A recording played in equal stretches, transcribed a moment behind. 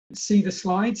see the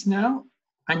slides now,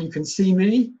 and you can see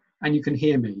me, and you can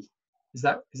hear me. Is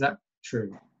that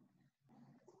true?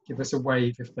 Give us a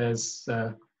wave if there's.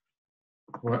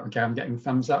 Well, okay, I'm getting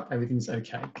thumbs up. Everything's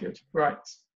okay. Good. Right.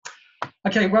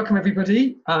 Okay. Welcome everybody.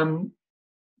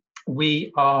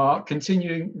 We are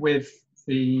continuing with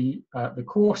the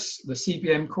course, the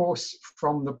CBM course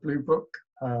from the Blue Book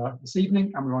this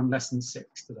evening, and we're on lesson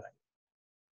 6 today.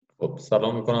 خب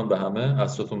سلام میکنم به همه.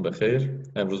 عصرتون بخیر.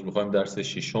 امروز میخوایم درس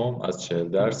 6 از 40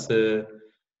 درس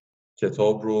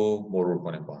کتاب رو مرور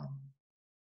کنیم با هم.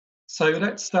 So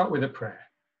let's start with a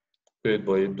prayer. بیایید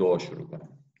با یه دعا شروع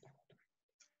کنیم.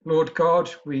 Lord God,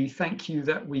 we thank you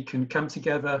that we can come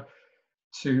together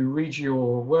to read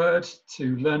your word,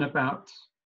 to learn about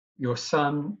your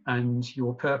Son and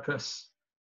your purpose.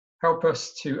 Help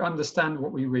us to understand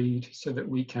what we read so that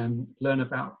we can learn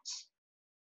about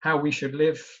how we should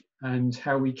live and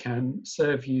how we can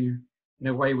serve you in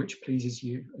a way which pleases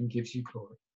you and gives you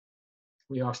glory.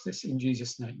 We ask this in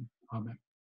Jesus' name. Amen.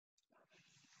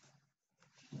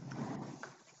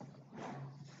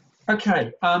 Okay,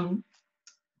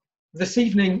 this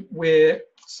evening we're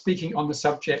speaking on the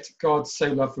subject God so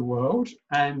loved the world,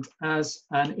 and as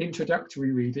an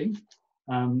introductory reading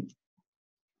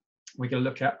we're going to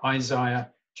look at Isaiah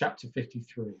chapter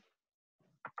 53.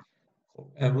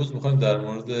 امروز میخوایم در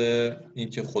مورد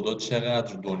اینکه خدا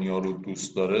چقدر دنیا رو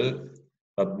دوست داره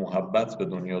و محبت به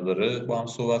دنیا داره با هم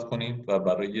صحبت کنیم و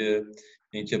برای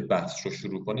اینکه بحث رو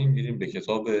شروع کنیم میریم به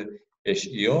کتاب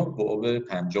اشعیا باب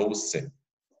 53.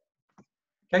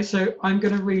 Okay, so I'm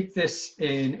going to read this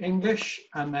in English,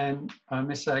 and then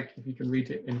Miss Egg, if you can read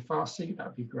it in Farsi, that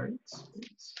would be great.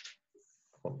 Please.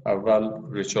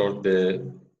 اول ریچارد به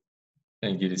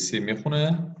انگلیسی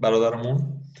میخونه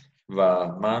برادرمون و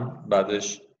من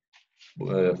بعدش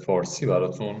فارسی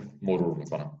براتون مرور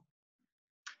میکنم.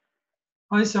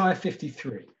 Isaiah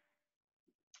 53.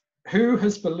 Who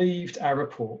has believed our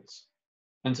reports,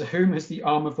 and to whom has the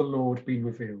arm of the Lord been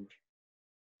revealed?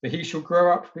 That he shall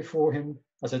grow up before him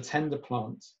as a tender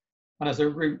plant, and as a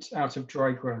root out of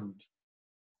dry ground.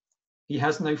 He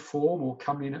has no form or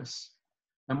comeliness,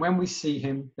 and when we see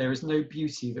him, there is no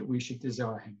beauty that we should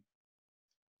desire him.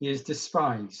 He is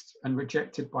despised and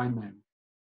rejected by men,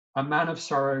 a man of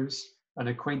sorrows and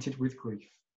acquainted with grief.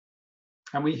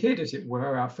 And we hid, as it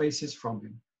were, our faces from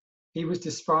him. He was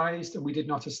despised, and we did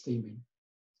not esteem him.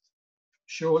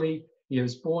 Surely he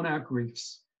has borne our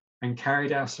griefs and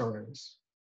carried our sorrows.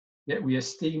 Yet we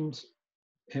esteemed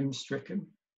him stricken,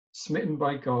 smitten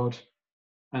by God,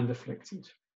 and afflicted.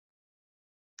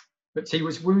 But he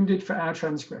was wounded for our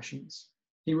transgressions.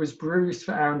 He was bruised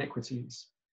for our iniquities.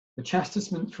 The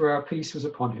chastisement for our peace was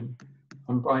upon him,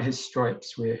 and by his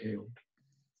stripes we are healed.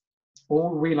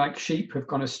 All we like sheep have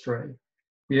gone astray.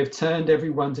 We have turned every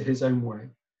one to his own way,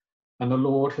 and the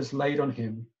Lord has laid on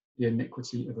him the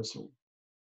iniquity of us all.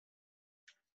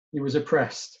 He was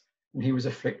oppressed, and he was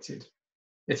afflicted,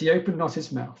 yet he opened not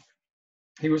his mouth.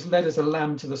 He was led as a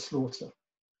lamb to the slaughter,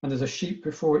 and as a sheep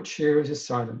before its shearers is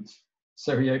silent,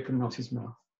 so he opened not his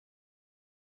mouth.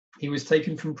 He was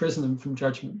taken from prison and from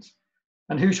judgment,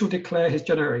 and who shall declare his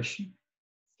generation?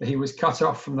 For he was cut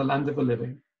off from the land of the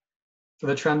living. For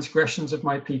the transgressions of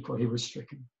my people he was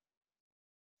stricken.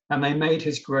 And they made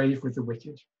his grave with the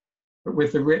wicked, but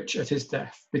with the rich at his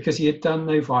death, because he had done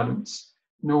no violence,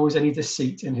 nor was any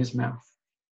deceit in his mouth.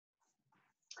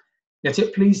 Yet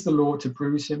it pleased the Lord to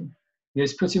bruise him. He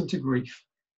has put him to grief.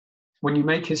 When you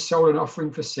make his soul an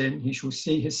offering for sin, he shall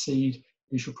see his seed,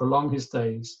 he shall prolong his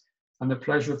days, and the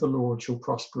pleasure of the Lord shall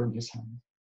prosper in his hand.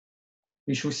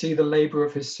 He shall see the labor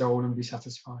of his soul and be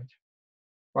satisfied.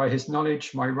 By his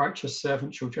knowledge my righteous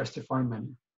servant shall justify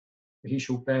many, for he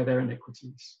shall bear their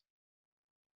iniquities.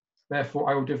 Therefore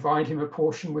I will divide him a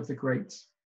portion with the great,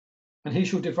 and he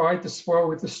shall divide the spoil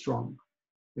with the strong,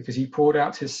 because he poured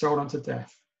out his soul unto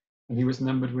death, and he was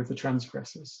numbered with the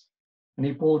transgressors. And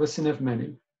he bore the sin of many,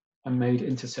 and made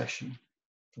intercession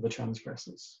for the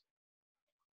transgressors.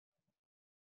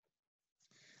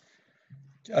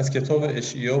 از کتاب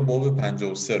اشعیا باب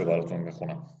 53 رو براتون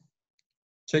میخونم.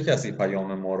 چه کسی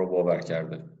پیام ما رو باور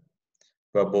کرده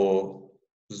و با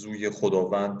زوی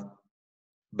خداوند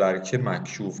بر که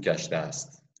مکشوف گشته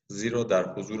است، زیرا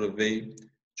در حضور وی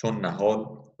چون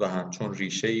نهال و همچون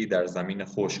ریشه‌ای در زمین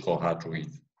خشک خواهد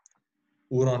روید.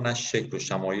 او را نه شکل و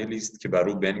شمایلی است که بر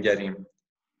او بنگریم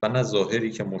و نه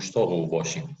ظاهری که مشتاق او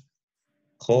باشیم.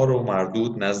 خوار و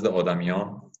مردود نزد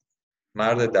آدمیان،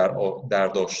 مرد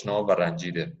دردآشنا و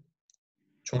رنجیده،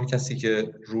 چون کسی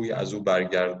که روی از او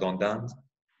برگرداندند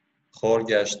خوار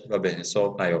گشت و به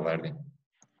حساب نیاوردیم.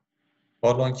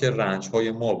 حالان که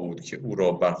رنجهای ما بود که او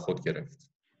را بر خود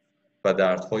گرفت. و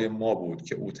دردهای ما بود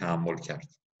که او تحمل کرد.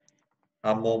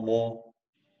 اما ما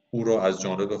او را از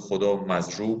جانب خدا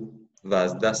مضروب و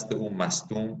از دست او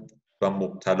مصدوم و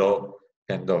مبتلا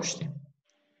پنداشتیم.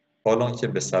 حالان که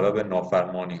به سبب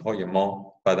نافرمانی‌های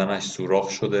ما بدنش سوراخ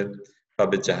شده و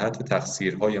به جهت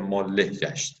تقصیرهای ما له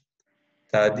گشت.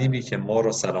 تأدیبی که ما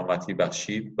را سلامتی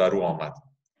بخشید بر او آمد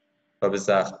و به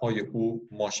زخم‌های او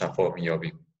ما شفا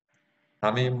می‌یابیم.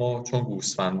 همه ما چون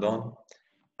گوسفندان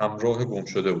همراه گم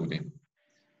شده بودیم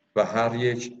و هر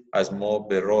یک از ما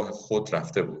به راه خود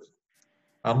رفته بود.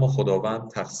 اما خداوند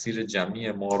تقصیر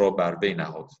جمعی ما را بر وی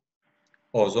نهاد.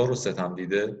 آزار و ستم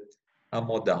دیده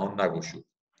اما دهان نگشود.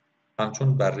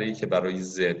 همچون بره‌ای که برای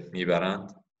ذبح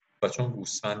میبرند و چون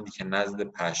گوسفندی که نزد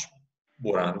پشم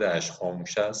برنده اش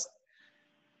خاموش است،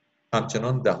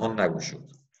 همچنان دهان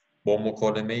نگشود. با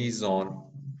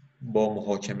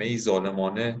محاکمه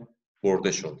ظالمانه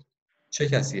برده شد. چه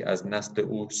کسی از نسل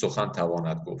او سخن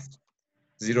تواند گفت؟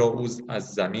 زیرا او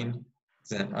از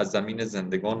زمین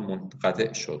زندگان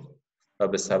منقطع شد و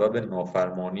به سبب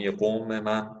نافرمانی قوم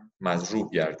من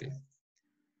مضروب گردید.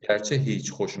 گرچه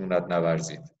هیچ خشونت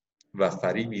نورزید و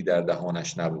فریبی در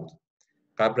دهانش نبود.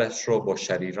 قبرش را با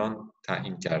شریران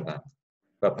تعیین کردند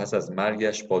و پس از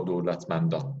مرگش با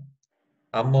دولتمندان.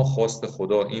 اما خواست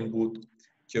خدا این بود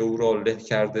که او را له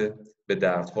کرده به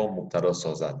دردها مبتلا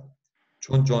سازد.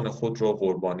 چون جان خود را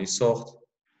قربانی ساخت،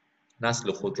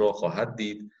 نسل خود را خواهد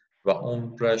دید و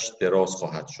عمرش دراز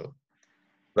خواهد شد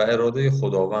و اراده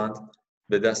خداوند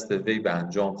به دست وی به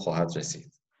انجام خواهد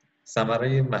رسید.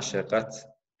 ثمره مشقت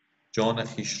جان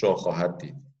خیش را خواهد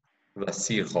دید و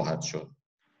سیر خواهد شد.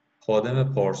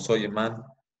 خادم پارسای من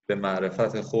به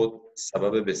معرفت خود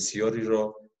سبب بسیاری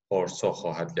را پارسا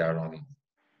خواهد گردانید،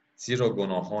 زیرا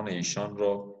گناهان ایشان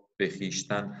را به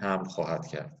خویشتن حمل خواهد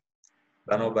کرد.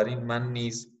 بنابراین من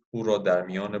نیز او را در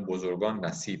میان بزرگان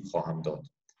نصیب خواهم داد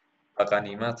و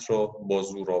غنیمت را با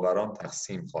زورآوران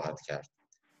تقسیم خواهد کرد.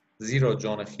 زیرا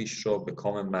جان خیش را به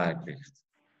کام مرگ ریخت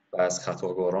و از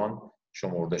خطاکاران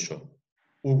شمرده شد.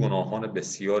 او گناهان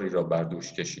بسیاری را بر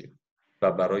دوش کشید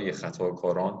و برای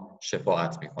خطاکاران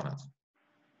شفاعت می‌کند.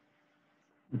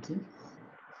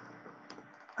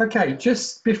 Okay,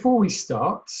 just before we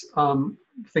start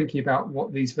thinking about what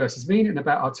these verses mean and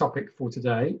about our topic for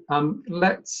today,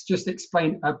 let's just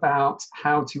explain about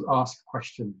how to ask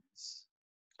questions.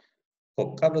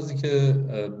 خب قبل از اینکه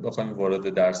بخوایم وارد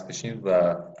درس بشیم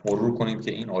و مرور کنیم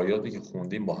که این آیاتی که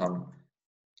خوندیم با هم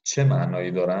چه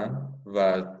معنایی دارن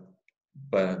و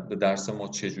به درس ما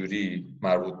چجوری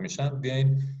مربوط میشن،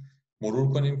 بیاین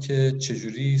مرور کنیم که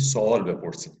چجوری سوال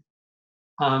بپرسیم.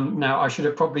 Now, I should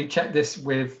have probably checked this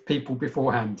with people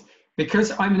beforehand. Because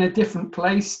I'm in a different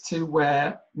place to where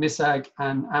Misag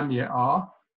and Amir are,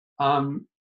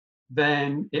 then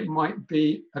it might be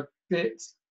a bit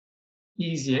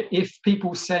easier if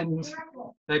people send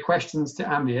their questions to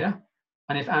Amir,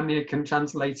 and if Amir can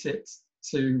translate it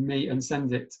to me and send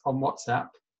it on WhatsApp,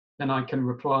 then I can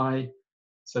reply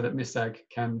so that Misag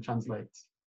can translate.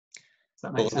 Does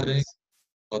that make sense?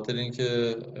 خاطر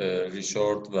اینکه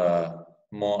ریچارد و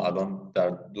ما الان در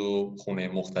دو خونه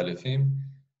مختلفیم،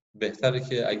 بهتره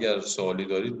که اگر سوالی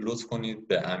دارید لطف کنید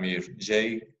به امیر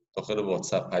جی داخل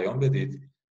واتساپ پیام بدید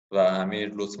و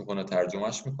امیر لطف میکنه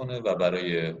ترجمهش میکنه و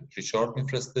برای ریچارد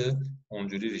میفرسته.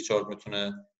 اونجوری ریچارد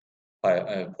میتونه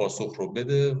پاسخ رو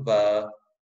بده و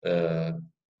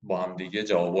با هم دیگه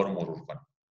جوابا رو مرور کنیم.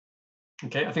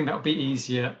 Okay, I think that would be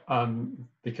easier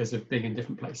because of being in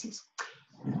different places.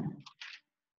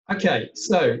 Okay,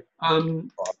 so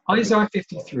Isaiah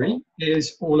 53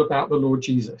 is all about the Lord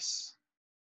Jesus.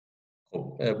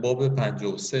 باب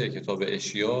 53 کتاب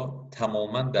اشعیا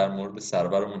تماما در مورد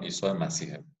سرورمون عیسی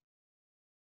مسیحه.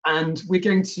 And we're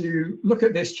going to look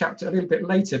at this chapter a little bit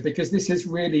later because this is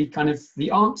really kind of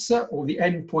the answer or the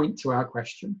end point to our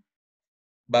question.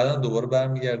 بعداً دوباره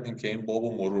برمیگردیم که این باب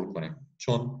رو مرور کنیم،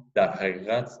 چون در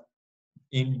حقیقت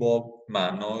این باب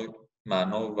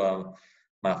معنا و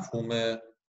مفهوم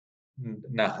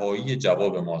نهایی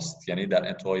جواب ماست. یعنی در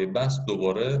انتهای بحث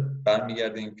دوباره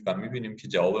برمیگردیم و میبینیم که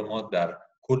جواب ما در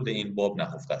کل این باب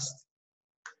نهفته است.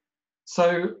 So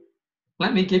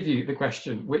let me give you the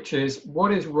question, which is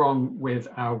what is wrong with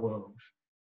our world?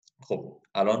 خب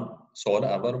الان سوال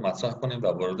اول رو مطرح کنیم و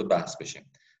وارد بحث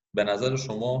بشیم. به نظر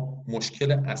شما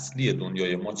مشکل اصلی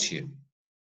دنیای ما چیه؟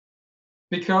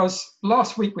 Because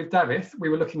last week with David, we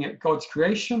were looking at God's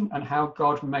creation and how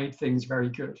God made things very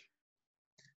good.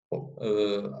 خب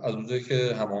از اونجایی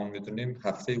که هممون میدونیم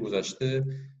هفته گذشته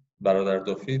برادر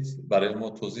داوید برای ما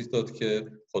توضیح داد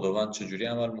که خداوند چجوری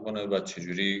عمل میکنه و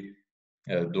چجوری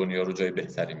دنیا رو جای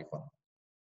بهتری میکنه.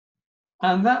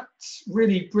 And that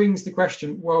really brings the question,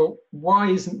 well, why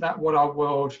isn't that what our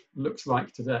world looks like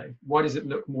today? Why does it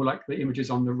look more like the images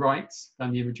on the right than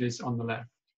the images on the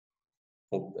left?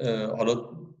 خب حالا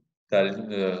در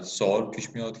این سوال پیش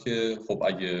میاد که خب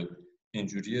اگه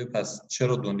اینجوریه پس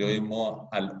چرا دنیای ما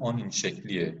الان این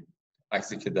شکلیه؟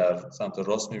 عکسی که در سمت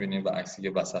راست می‌بینیم و عکسی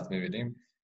که وسط می‌بینیم،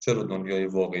 چرا دنیای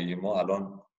واقعی ما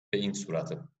الان به این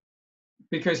صورته؟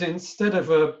 Because instead of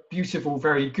a beautiful,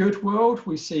 very good world,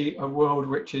 we see a world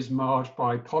which is marred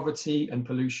by poverty and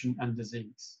pollution and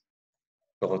disease.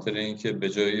 به خاطر اینکه به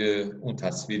جای اون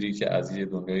تصویری که از یه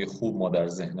دنیای خوب ما در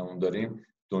ذهنمون داریم،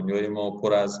 دنیای ما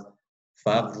پر از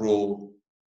فقر و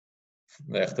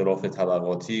اختلاف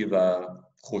طبقاتی و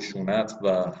خشونت و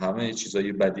همه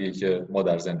چیزای بدیه که ما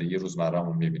در زندگی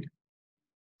روزمره‌مون می‌بینیم.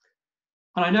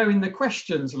 And I know in the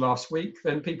questions last week,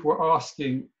 then people were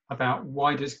asking about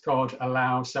why does God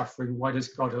allow suffering? Why does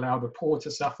God allow the poor to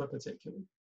suffer particularly?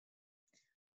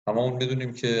 هممون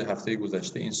می‌دونیم که هفته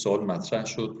گذشته این سوال مطرح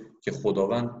شد که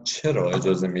خداوند چرا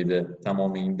اجازه میده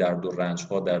تمام این درد و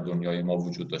رنج‌ها در دنیای ما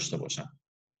وجود داشته باشن؟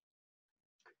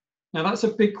 Now that's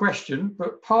a big question,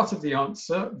 but part of the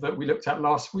answer that we looked at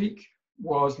last week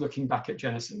was looking back at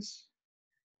Genesis.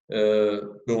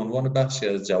 به عنوان بخشی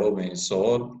از جواب این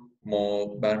سوال ما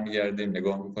برمیگردیم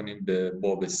نگاه می‌کنیم به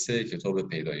باب 3 کتاب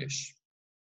پیدایش.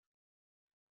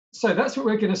 So that's what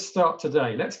we're going to start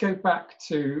today. Let's go back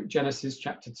to Genesis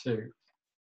chapter 2.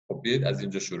 خب بیایید از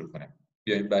اینجا شروع کنیم.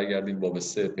 بیایید برگردیم باب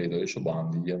 3 پیدایش رو با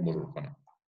هم دیگه مرور کنیم.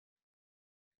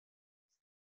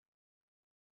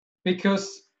 Because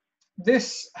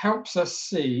this helps us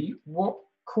see what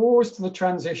caused the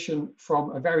transition from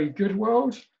a very good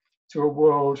world to a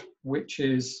world which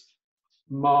is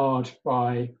marred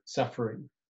by suffering.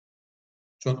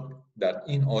 چون در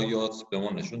این آیات به ما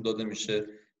نشون داده میشه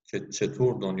که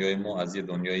چطور دنیای ما از یه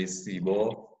دنیای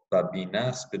زیبا و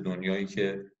بی‌نقص به دنیایی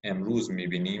که امروز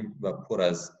می‌بینیم و پر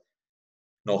از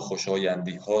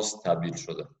ناخوشایندی هاست تبدیل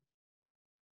شده.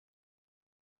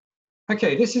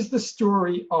 Okay, this is the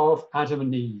story of Adam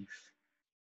and Eve.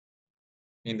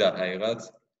 این در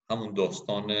حقیقت همون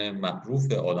داستان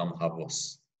معروف آدم و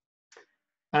حواست.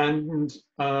 And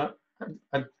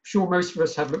I'm sure most of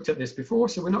us have looked at this before,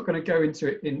 so we're not going to go into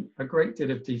it in a great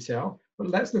deal of detail, but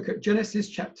let's look at Genesis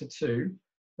chapter 2,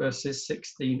 verses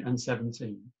 16 and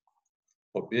 17.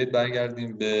 خب بیایید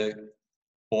برگردیم به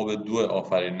باب 2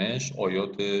 آفرینش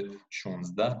آیات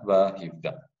 16 و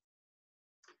 17.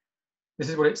 This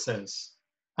is what it says.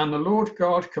 And the Lord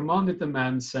God commanded the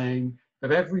man, saying,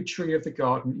 of every tree of the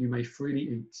garden you may freely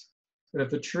eat, but of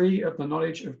the tree of the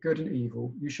knowledge of good and evil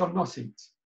you shall not eat,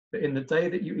 but in the day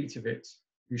that you eat of it,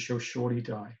 you shall surely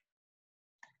die.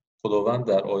 خداوند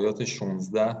در آیات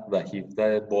 16 و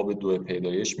 17 باب 2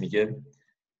 پیدایش میگه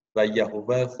و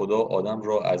یهوه خدا آدم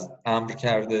را از امر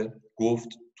کرده گفت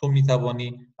تو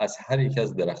میتوانی از هر یک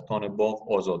از درختان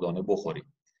باغ آزادانه بخوری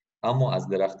اما از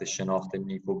درخت شناخت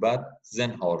نیک و بد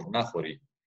زنهار نخوری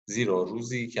زیرا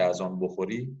روزی که از آن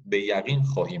بخوری به یقین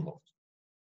خواهی مرد.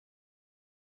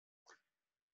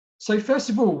 So first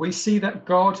of all, we see that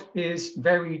God is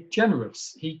very generous.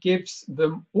 He gives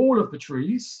them all of the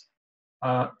trees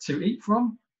to eat from,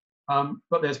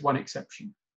 but there's one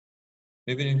exception.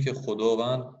 می‌بینیم که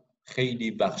خداوند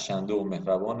خیلی بخشنده و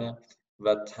مهربانه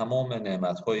و تمام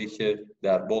نعمت‌هایی که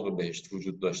در باغ بهشت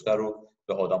وجود داشته رو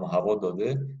به آدم و حوا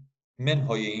داده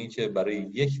منهای این که برای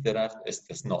یک درخت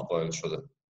استثناء قائل شده.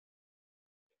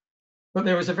 But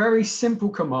there is a very simple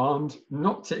command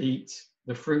not to eat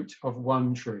the fruit of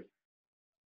one tree.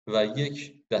 و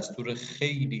یک دستور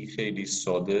خیلی خیلی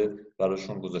ساده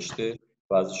براشون گذاشته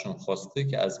و ازشون خواسته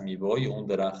که از میوه‌های اون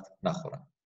درخت نخورن.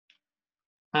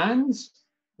 And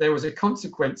there was a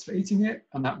consequence for eating it,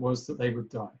 and that was that they would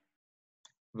die.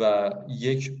 و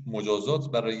یک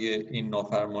مجازات برای این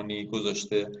نافرمانی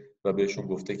گذاشته و بهشون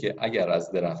گفته که اگر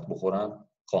از درخت بخورن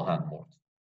خواهند مرد.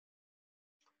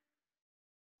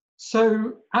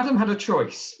 So Adam had a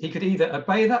choice. He could either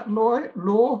obey that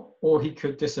law or he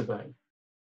could disobey.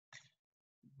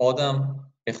 آدم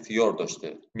اختیار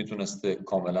داشته، میتونسته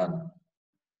کاملا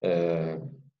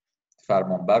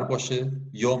فرمانبر باشه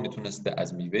یا میتونسته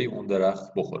از میوه اون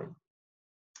درخت بخوره.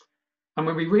 And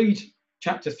when we read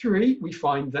chapter 3, we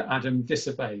find that Adam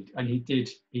disobeyed and he did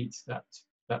eat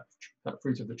that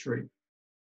fruit of the tree.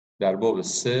 در باب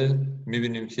 3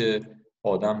 میبینیم که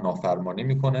آدم نافرمانی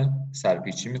میکنه،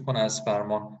 سرپیچی میکنه از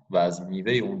فرمان و از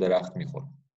میوه اون درخت میخوره.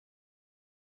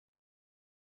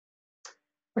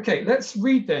 Okay, let's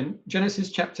read then Genesis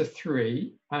chapter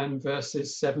 3 and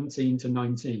verses 17 to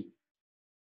 19.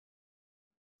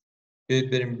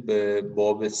 بیایید بریم به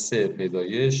باب 3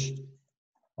 پیدایش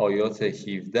آیات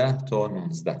 17 تا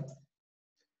 19.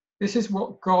 This is what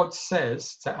God says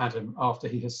to Adam after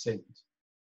he has sinned.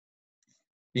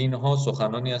 اینها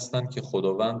سخنانی هستند که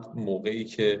خداوند موقعی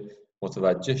که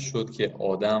متوجه شد که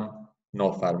آدم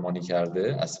نافرمانی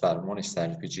کرده، از فرمانش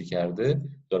سرپیچی کرده،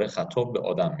 داره خطاب به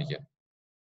آدم میگه.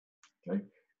 Okay.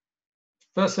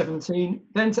 Verse 17,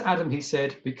 then to Adam he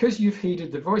said, because you've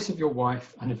heeded the voice of your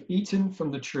wife and have eaten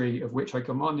from the tree of which I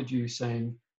commanded you,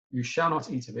 saying, you shall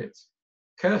not eat of it.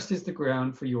 Cursed is the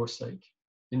ground for your sake.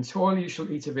 In toil you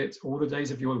shall eat of it all the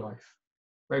days of your life.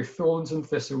 Both thorns and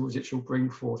thistles it shall bring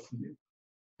forth for you.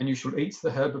 And you shall eat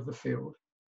the herb of the field.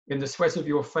 In the sweat of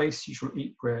your face you shall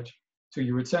eat bread, till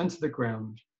you return to the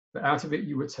ground, for out of it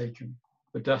you were taken.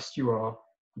 For dust you are,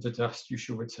 and to dust you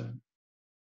shall return.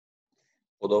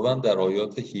 خداوند در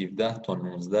آیات 17 تا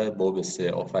 19 باب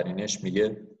 3 آفرینش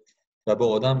میگه و به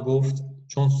آدم گفت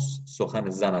چون سخن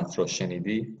زنت را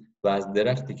شنیدی و از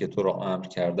درختی که تو را امر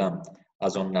کردم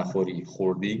از آن نخوری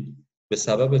خوردی، به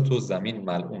سبب تو زمین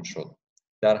ملعون شد.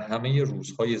 در همه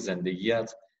روزهای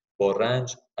زندگیت با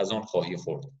رنج از آن خواهی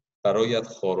خورد. برایت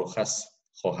خار و خس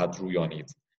خواهد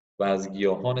رویانید و از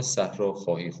گیاهان صحرا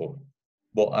خواهی خورد.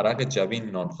 با عرق جبین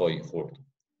نان خواهی خورد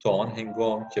تا آن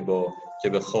هنگام که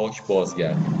به خاک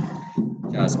بازگردی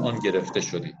که از آن گرفته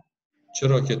شدی،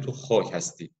 چرا که تو خاک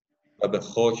هستی و به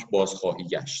خاک باز خواهی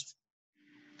گشت.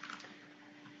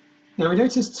 Now we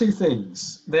notice two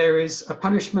things. There is a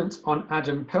punishment on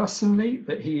Adam personally,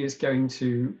 that he is going to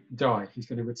die. He's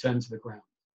going to return to the ground.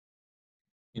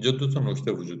 اینجا دو تا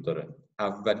نکته وجود داره.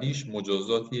 اولیش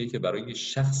مجازاتیه که برای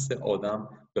شخص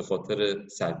آدم به خاطر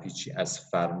سرپیچی از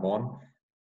فرمان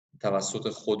توسط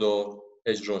خدا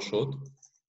اجرا شد.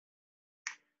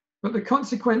 But the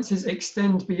consequences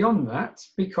extend beyond that,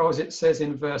 because it says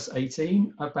in verse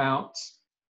 18 about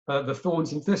the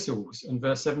thorns and thistles, and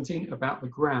verse 17 about the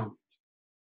ground.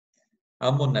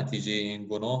 اما نتیجه این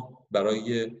گناه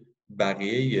برای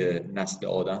بقیه نسل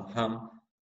آدم هم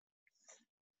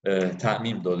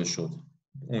تعمیم داده شد.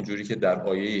 اونجوری که در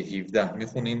آیه 17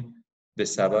 میخونیم به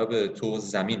سبب تو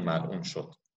زمین ملعون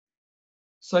شد.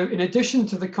 So in addition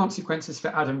to the consequences for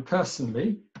Adam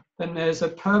personally, then there's a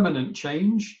permanent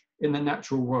change in the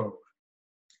natural world.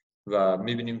 و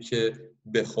می‌بینیم که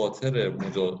به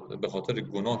خاطر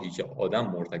گناهی که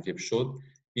آدم مرتکب شد،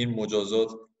 این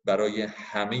مجازات برای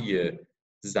همه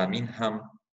زمین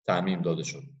هم تعمیم داده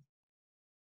شد.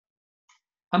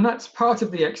 And that's part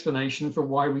of the explanation for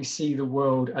why we see the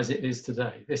world as it is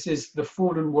today. This is the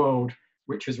fallen world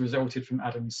which has resulted from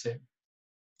Adam's sin.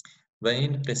 و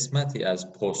این قسمتی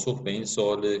از پاسخ به این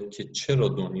سواله که چرا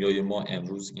دنیای ما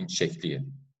امروز این شکلیه.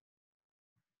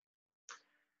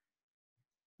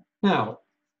 Now,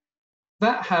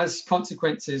 that has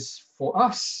consequences for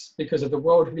us because of the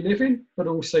world we live in, but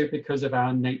also because of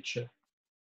our nature.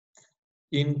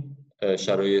 این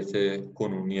شرایط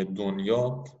کنونی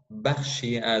دنیا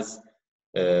بخشی از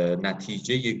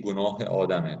نتیجه گناه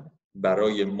آدمه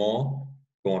برای ما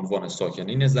به عنوان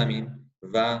ساکنین زمین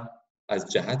و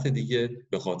از جهت دیگه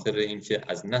به خاطر اینکه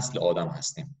از نسل آدم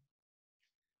هستیم.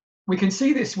 We can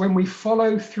see this when we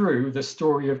follow through the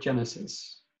story of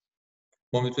Genesis.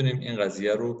 ما میتونیم این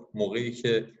قضیه رو موقعی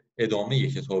که ادامه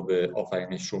کتاب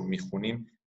آفرینش رو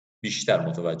میخونیم بیشتر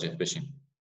متوجه بشیم.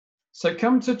 So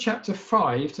come to chapter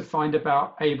 5 to find about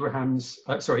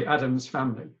Adam's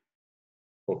family.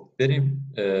 خب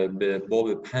بریم به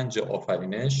باب 5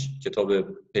 آفرینش کتاب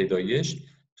پیدایش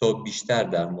تا بیشتر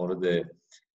در مورد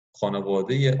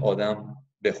خانواده آدم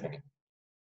بخونیم.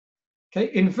 Okay,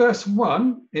 in verse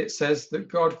 1 it says that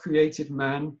God created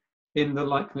man in the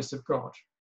likeness of God.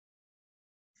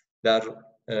 در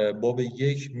باب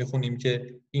 1 میخونیم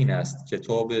که این است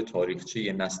کتاب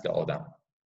تاریخچه نسل آدم.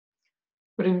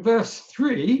 But in verse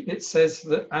 3 it says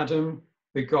that Adam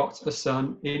begot a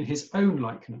son in his own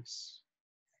likeness.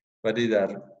 ولی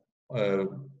در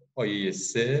آیه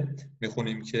 3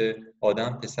 میخونیم که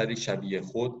آدم پسری شبیه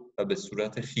خود و به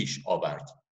صورت خیش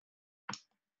آورد.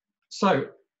 So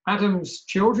Adam's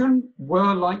children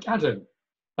were like Adam.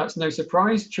 That's no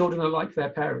surprise. Children are like their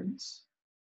parents.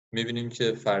 می‌بینیم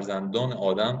که فرزندان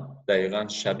آدم دقیقاً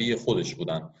شبیه خودش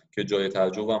بودن که جای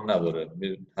تعجب هم نداره.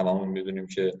 هممون می‌دونیم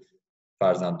که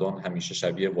فرزندان همیشه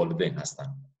شبیه والدین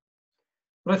هستن.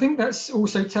 But I think that's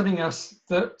also telling us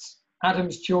that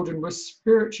Adam's children were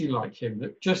spiritually like him,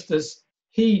 that just as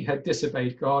he had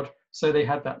disobeyed God, so they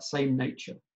had that same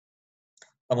nature.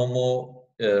 اما ما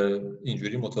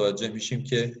اینجوری متوجه میشیم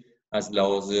که از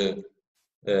لحاظ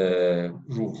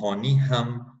روحانی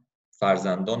هم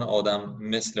فرزندان آدم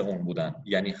مثل اون بودن،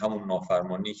 یعنی همون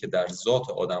نافرمانی که در ذات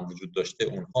آدم وجود داشته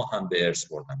اونها هم به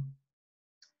ارث بردن.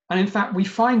 And in fact we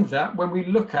find that when we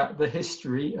look at the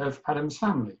history of Adam's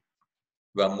family.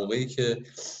 و موقعی که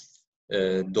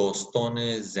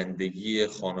داستان زندگی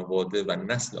خانواده و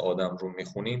نسل آدم رو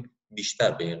میخونیم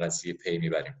بیشتر به این قضیه پی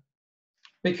میبریم.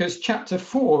 Because chapter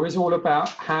 4 is all about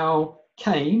how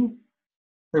Cain,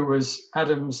 who was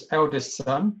Adam's eldest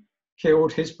son,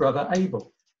 killed his brother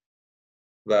Abel.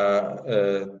 و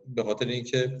به خاطر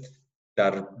اینکه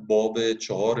در باب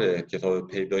 4 کتاب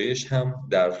پیدایش هم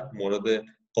در مورد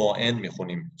قائن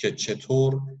میخونیم که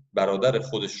چطور برادر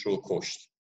خودش رو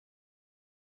کشت.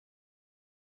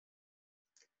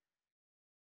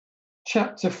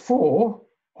 Chapter 4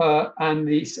 and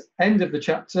the end of the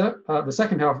chapter, the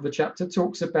second half of the chapter,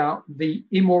 talks about the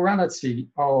immorality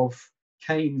of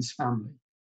Cain's family.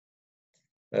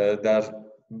 در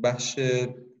بخش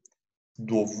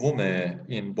دوم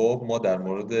این باب ما در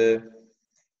مورد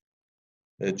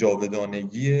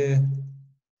جاودانگی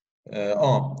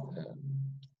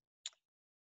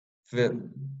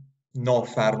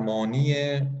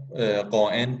نافرمانی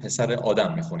قائن پسر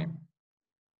آدم میخونیم.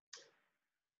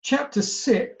 Chapter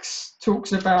 6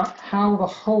 talks about how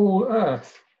the whole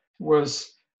earth was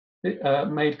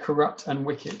made corrupt and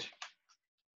wicked.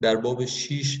 در باب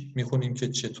 6 میخونیم که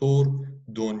چطور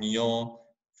دنیا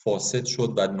فاسد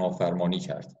شد و نافرمانی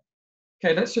کرد.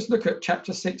 Okay, let's just look at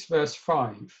chapter 6 verse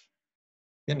 5.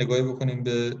 یه نگاهی بکنیم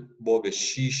به باب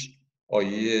 6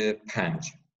 آیه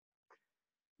 5.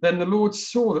 Then the Lord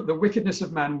saw that the wickedness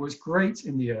of man was great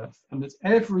in the earth, and that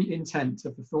every intent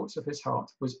of the thoughts of his heart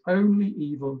was only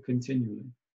evil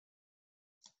continually.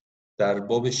 در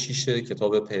باب 6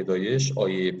 کتاب پیدایش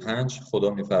آیه 5 خدا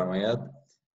می‌فرماید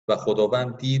و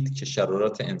خداوند دید که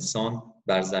شرارت انسان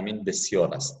بر زمین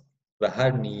بسیار است و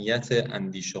هر نیت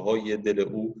اندیشه‌های دل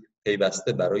او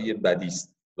پیوسته برای بدی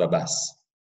است و بس.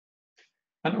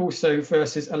 And also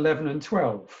verses 11 and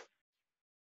 12.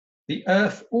 The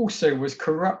earth also was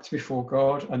corrupt before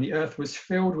God, and the earth was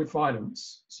filled with violence.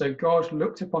 So God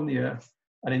looked upon the earth,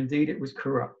 and indeed it was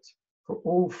corrupt, for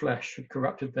all flesh had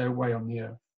corrupted their way on the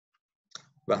earth.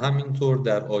 و همینطور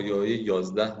در آیه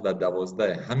 11 و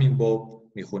 12 همین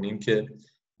باب میخونیم که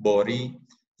باری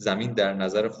زمین در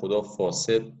نظر خدا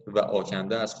فاسد و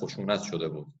آکنده از خشونت شده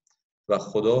بود و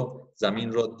خدا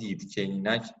زمین را دید که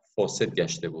اینک فاسد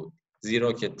گشته بود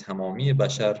زیرا که تمامی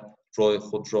بشر راه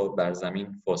خود را بر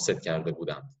زمین فاسد کرده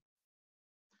بودند.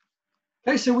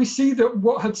 Okay, so we see that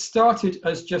what had started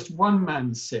as just one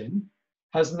man's sin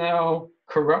has now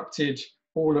corrupted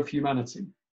all of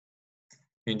humanity.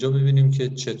 اینجا می‌بینیم که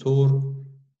چطور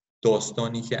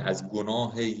داستانی که از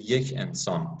گناه یک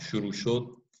انسان شروع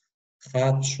شد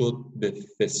ختم شد به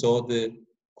فساد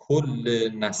کل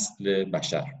نسل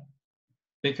بشر.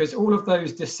 Because all of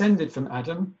those descended from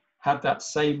Adam had that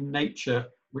same nature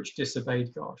which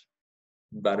disobeyed God.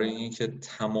 برای اینکه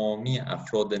تمامی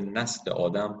افراد نسل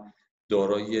آدم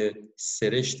دارای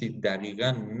سرشتی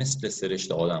دقیقاً مثل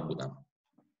سرشت آدم بودند.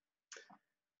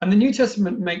 And the New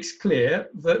Testament makes clear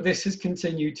that this has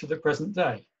continued to the present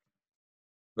day.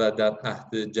 و در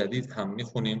عهد جدید هم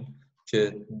می‌خونیم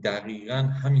که دقیقاً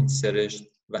همین سرشت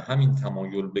و همین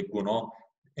تمایل به گناه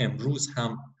امروز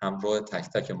هم همراه تک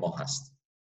تک ما هست.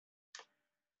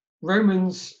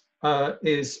 Romans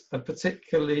is a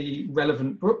particularly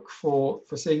relevant book for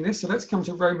seeing this. So let's come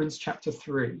to Romans chapter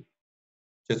 3.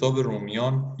 کتاب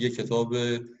رومیان یک کتاب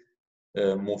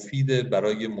مفید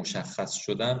برای مشخص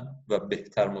شدن و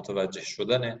بهتر متوجه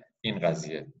شدن این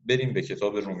قضیه. بریم به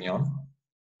کتاب رومیان.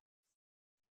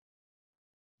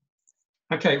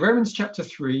 Okay, Romans chapter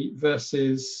 3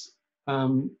 verses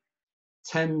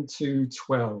 10 to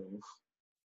 12.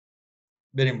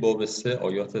 بریم باب 3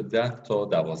 آیات 10 تا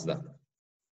 12.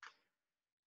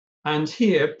 And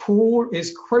here Paul is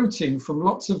quoting from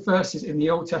lots of verses in the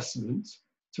Old Testament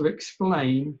to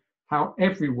explain how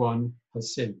everyone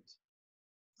has sinned.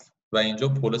 و اینجا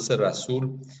پولس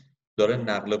رسول داره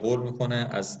نقل قول میکنه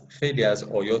از خیلی از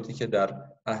آیاتی که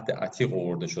در عهد عتیق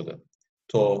آورده شده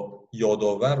تا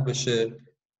یادآور بشه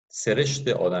سرشت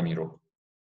آدمی رو.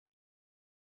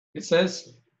 It says,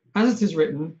 as it is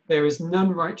written, there is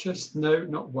none righteous, no,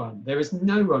 not one. There is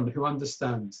no one who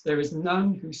understands. There is none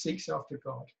who seeks after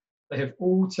God. They have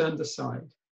all turned aside.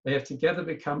 They have together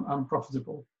become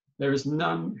unprofitable. There is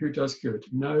none who does good.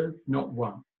 No, not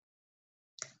one.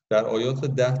 در آیات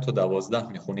 10 تا 12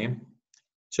 میخونیم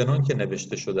چنان که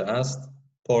نوشته شده است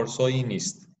پارسایی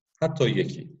نیست حتی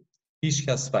یکی هیچ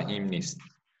کس فهیم نیست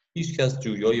هیچ کس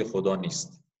جویای خدا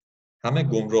نیست همه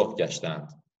گمراه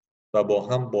گشتند و با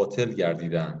هم باطل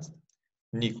گردیدند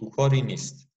نیکوکاری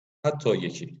نیست حتی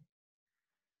یکی.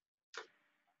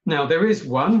 Now there is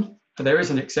one, there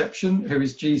is an exception, who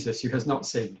is Jesus, who has not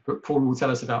sinned, but Paul will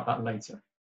tell us about that later.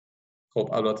 خب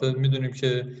البته میدونیم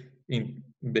که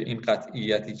به این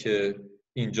قطعیتی که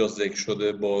اینجا ذکر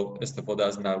شده با استفاده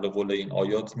از نقل قول این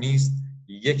آیات نیست.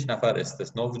 یک نفر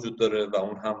استثناء وجود داره و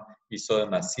اون هم عیسی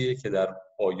مسیحه که در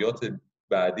آیات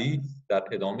بعدی در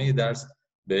ادامه درس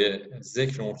به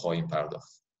ذکر اون خواهیم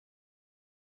پرداخت.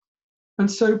 And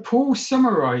so Paul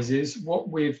summarizes what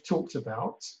we've talked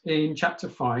about in chapter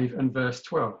 5 and verse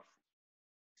 12.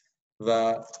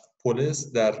 و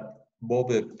پولس در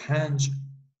باب 5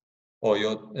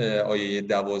 آیه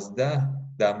 12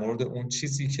 در مورد اون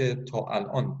چیزی که تا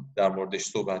الان در موردش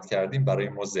صحبت کردیم برای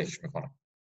ما ذکر میکنه.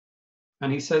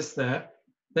 And he says there,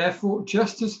 therefore,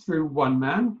 just as through one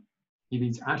man, he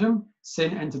means Adam,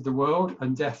 sin entered the world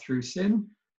and death through sin,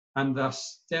 and thus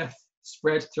death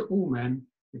spread to all men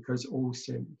because all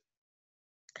sinned.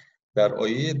 در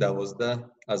آیه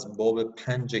 12 از باب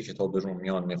 5 کتاب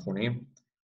رومیان میخونیم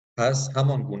پس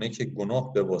همان گونه که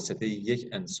گناه به واسطه یک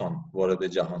انسان وارد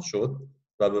جهان شد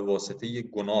و به واسطه یک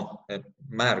گناه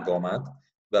مرگ آمد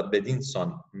و بدین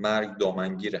سان مرگ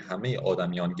دامنگیر همه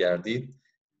آدمیان گردید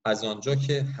از آنجا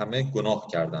که همه گناه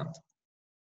کردند.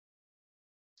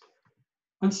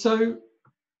 And so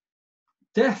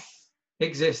death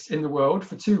exists in the world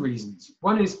for two reasons.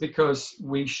 One is because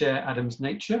we share Adam's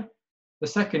nature. The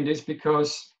second is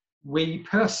because we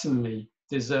personally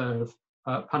deserve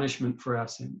punishment for our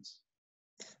sins.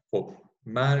 خب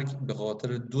مرگ به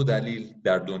خاطر دو دلیل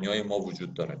در دنیای ما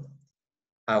وجود داره.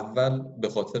 اول به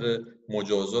خاطر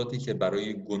مجازاتی که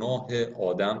برای گناه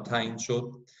آدم تعیین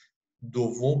شد.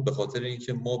 دوم به خاطر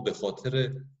اینکه ما به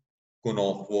خاطر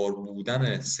گناهوار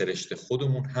بودن سرشت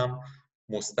خودمون هم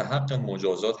مستحق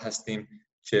مجازات هستیم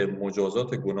که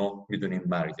مجازات گناه میدونیم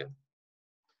مرگه.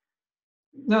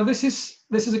 Now this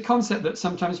is a concept that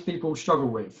sometimes people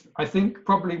struggle with. I think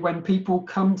probably when people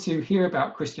come to hear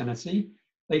about Christianity,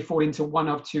 they fall into one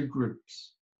of two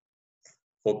groups.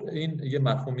 خب این یه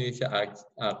مفهومیه که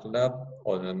اغلب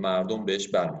مردم بهش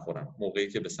برمیخورن. موقعی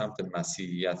که به سمت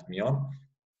مسیحیت میان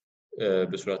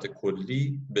به صورت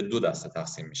کلی به دو دسته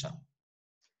تقسیم میشن.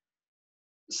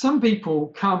 Some people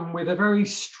come with a very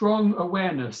strong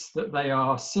awareness that they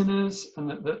are sinners and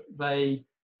that they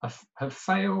have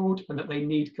failed and that they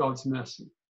need God's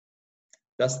mercy.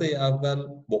 دسته اول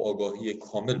با آگاهی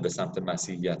کامل به سمت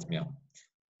مسیحیت میان.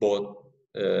 با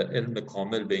علم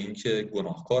کامل به این که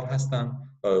گناهکار هستن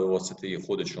و به واسطه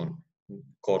خودشون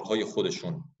کارهای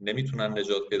خودشون نمیتونن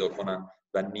نجات پیدا کنن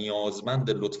و نیازمند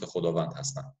لطف خداوند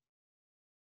هستن.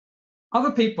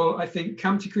 Other people, I think,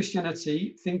 come to Christianity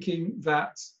thinking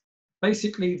that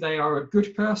basically they are a good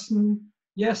person.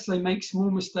 Yes, they make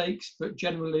small mistakes, but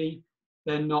generally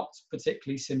they're not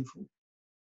particularly sinful.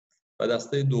 و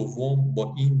دسته دوم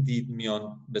با این دید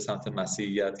میان به سمت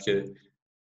مسیحیت که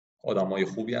آدمای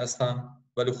خوبی هستن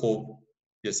ولی خب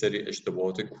یه سری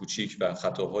اشتباهات کوچیک و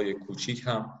خطاهای کوچیک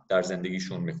هم در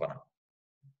زندگیشون میکنن.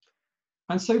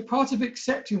 And so part of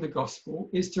accepting the gospel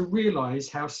is to realize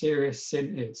how serious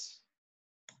sin is.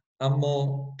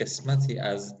 اما قسمتی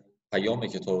از پیام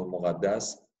کتاب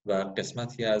مقدس و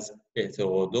قسمتی از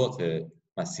اعتقادات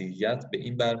مسیحیت به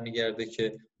این برمیگرده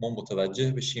که ما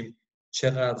متوجه بشیم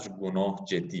چقدر گناه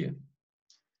جدیه.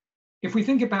 If we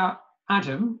think about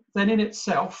Adam, then in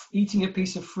itself, eating a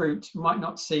piece of fruit might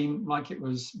not seem like it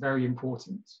was very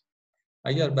important.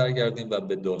 اگر برگردیم و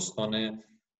به داستان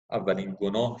اولین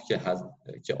گناه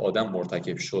که آدم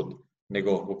مرتکب شد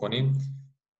نگاه بکنیم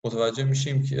متوجه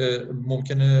میشیم که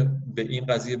ممکنه به این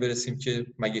قضیه برسیم که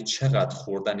مگه چقدر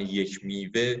خوردن یک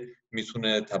میوه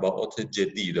میتونه تبعات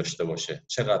جدی داشته باشه،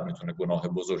 چقدر میتونه گناه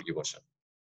بزرگی باشه.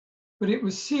 But it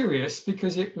was serious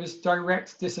because it was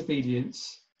direct disobedience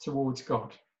towards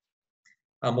God.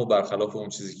 اما برخلاف اون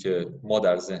چیزی که ما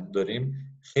در ذهن داریم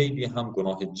خیلی هم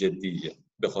گناه جدیه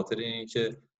به خاطر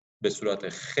اینکه به صورت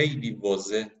خیلی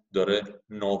واضح داره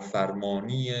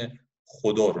نافرمانی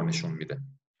خدا رو نشون میده.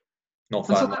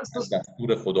 نافرمانی از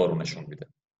دستور خدا رو نشون میده.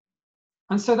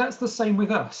 And so that's the same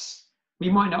with us. We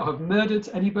might not have murdered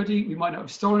anybody, we might not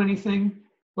have stolen anything,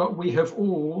 but we have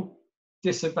all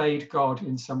disobeyed God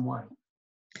in some way.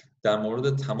 در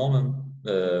مورد تمام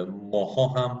ماها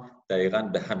هم دقیقاً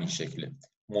به همین شکله.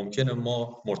 ممکنه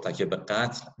ما مرتکب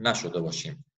قتل نشده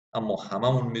باشیم اما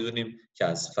هممون میدونیم که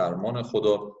از فرمان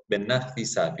خدا به نحوی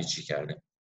سرپیچی کردیم.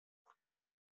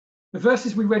 The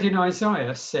verses we read in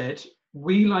Isaiah said,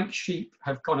 "We like sheep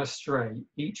have gone astray,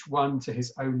 each one to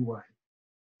his own way."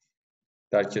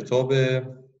 در کتاب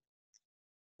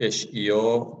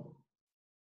اشعیا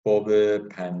باب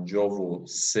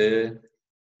 53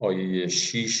 آیه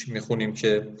 6 میخونیم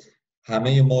که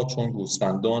همه ما چون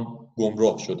گوسفندان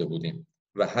گمراه شده بودیم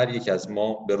و هر یک از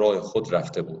ما به راه خود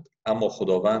رفته بود اما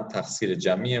خداوند تقصیر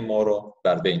جمعی ما را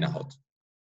بر وی نهاد.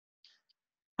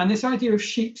 And this idea of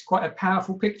sheep is quite a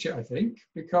powerful picture, I think,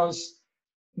 because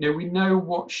we know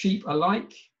what sheep are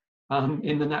like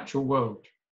in the natural world.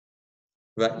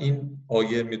 و این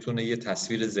آیه میتونه یه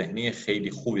تصویر ذهنی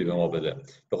خیلی خوبی به ما بده،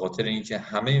 به خاطر اینکه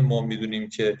همه ما میدونیم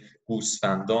که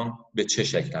گوسفندان به چه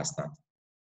شکل هستند.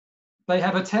 They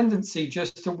have a tendency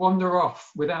just to wander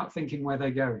off without thinking where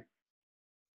they're going.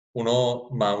 اونا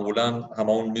معمولاً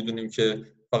هممون میدونیم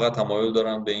که فقط تمایل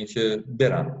دارن به اینکه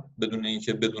برن بدون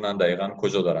اینکه بدونن دقیقاً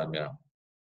کجا دارن میرن.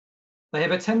 They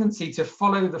have a tendency to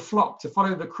follow the flock, to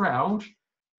follow the crowd,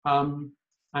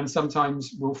 and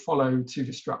sometimes will follow to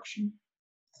destruction.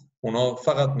 اونا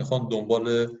فقط میخوان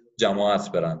دنبال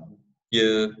جماعت برن.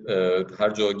 هر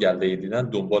جا گله‌ای دیدن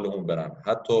دنبال اون برن.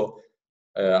 حتی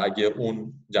اگه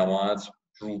اون جماعت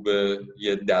رو به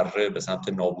یه دره به سمت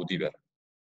نابودی بره.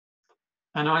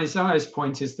 And Isaiah's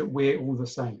point is that we're all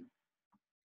the same.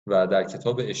 و در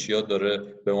کتاب اشعیا داره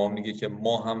به ما میگه که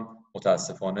ما هم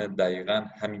متاسفانه دقیقاً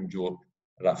همین جور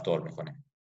رفتار میکنیم.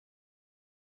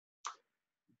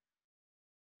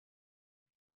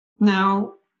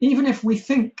 Now, even if we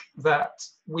think that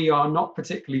we are not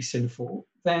particularly sinful,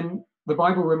 then the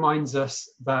Bible reminds us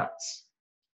that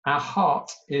our heart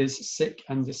is sick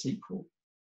and deceitful.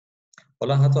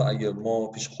 حالا حتی اگه ما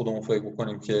پیش خودمون فکر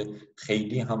بکنیم که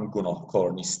خیلی هم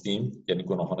گناهکار نیستیم، یعنی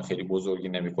گناهان خیلی بزرگی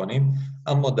نمی کنیم،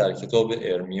 اما در کتاب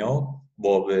ارمیا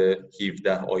باب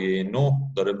 17 آیه 9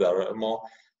 داره برای ما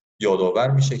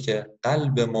یادآور میشه که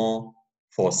قلب ما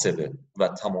فاسده و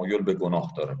تمایل به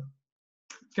گناه داره.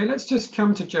 Okay, let's just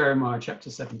come to Jeremiah chapter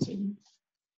 17.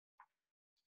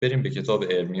 بریم به کتاب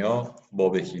ارمیا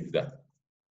باب 17.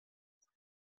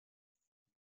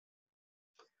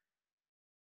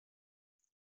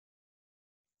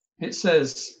 It says,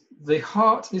 "The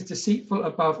heart is deceitful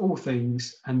above all things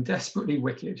and desperately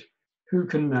wicked. Who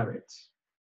can know it?"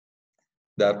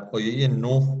 در آیه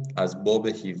 9 از باب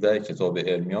 17 کتاب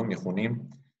ارمیا میخونیم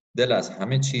دل از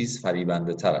همه چیز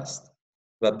فریبنده تر است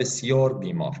و بسیار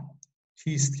بیمار.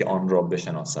 کیست که آن را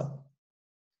بشناسد؟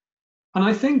 And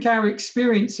I think our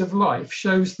experience of life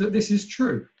shows that this is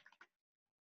true.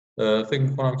 فکر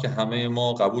میکنم که همه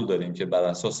ما قبول داریم که بر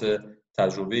اساس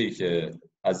تجربه‌ای که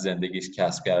از زندگیش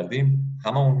کسب کردیم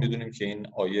هممون میدونیم که این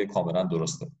آیه کاملا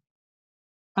درسته.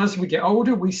 As we get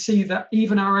older, we see that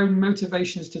even our own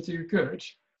motivations to do good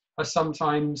are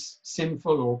sometimes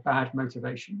sinful or bad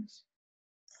motivations.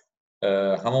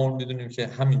 هممون میدونیم که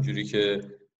همینجوری که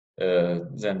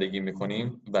زندگی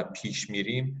میکنیم و پیش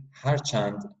میریم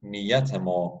هرچند نیت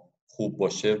ما خوب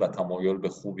باشه و تمایل به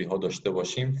خوبی ها داشته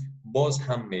باشیم باز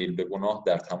هم میل به گناه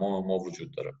در تمام ما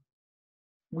وجود داره.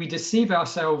 We deceive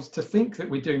ourselves to think that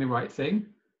we're doing the right thing,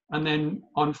 and then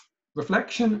on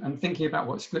reflection and thinking about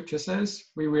what scripture says,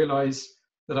 we realize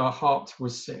that our heart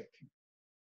was sick.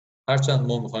 هرچند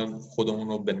ما میخوایم خودمون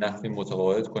رو به نحوی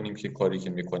متقاعد کنیم که کاری که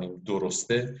میکنیم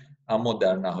درسته، اما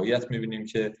در نهایت میبینیم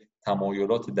که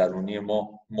تمایلات درونی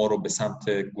ما رو به سمت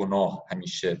گناه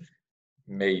همیشه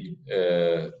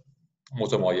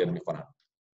متمایل میکنن.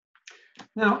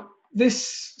 Now, this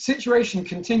situation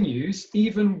continues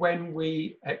even when we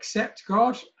accept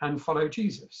God and follow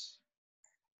Jesus.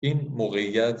 این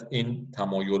موقعیت، این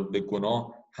تمایل به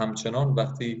گناه همچنان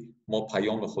وقتی ما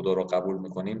پیام خدا را قبول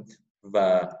میکنیم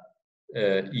و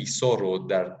عیسی رو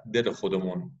در دل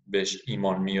خودمون بهش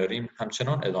ایمان میاریم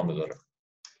همچنان ادامه داره.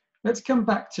 Let's come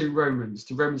back to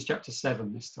Romans chapter 7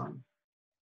 this time.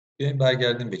 بیاییم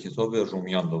برگردیم به کتاب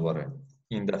رومیان دوباره.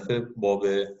 این دفعه باب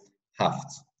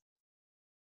 7.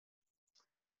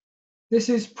 This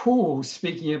is Paul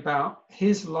speaking about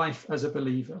his life as a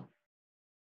believer.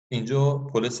 اینجا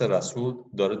پولس رسول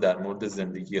داره در مورد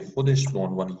زندگی خودش به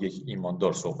عنوان یک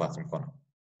ایماندار صحبت میکنه.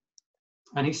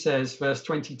 And he says, verse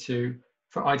 22,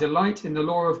 "For I delight in the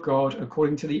law of God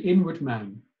according to the inward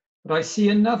man, but I see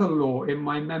another law in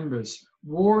my members,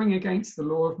 warring against the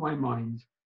law of my mind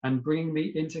and bringing me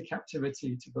into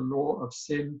captivity to the law of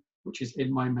sin which is in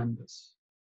my members."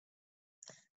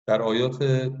 در آیات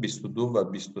 22 و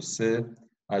 23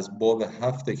 از باب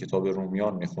 7 کتاب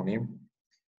رومیان میخونیم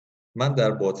من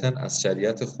در باطن از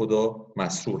شریعت خدا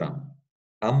مسرورم،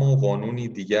 اما قانونی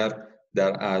دیگر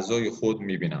در اعضای خود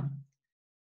میبینم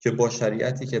که با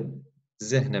شریعتی که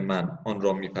ذهن من آن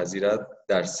را میپذیرد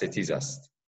در ستیز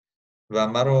است و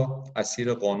مرا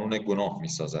اسیر قانون گناه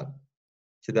میسازد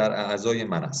که در اعضای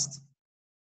من است.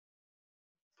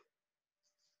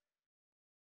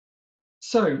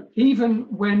 So even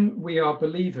when we are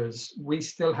believers, we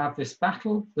still have this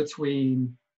battle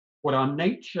between what our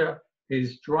nature is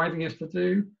driving us to do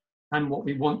and what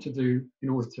we want to do in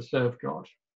order to serve God.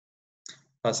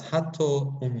 پس حتی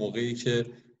اون موقعی که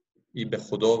به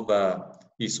خدا و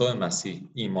عیسی مسیح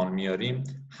ایمان میاریم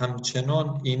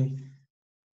همچنان این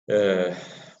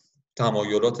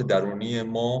تمایلات درونی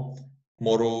ما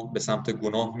رو به سمت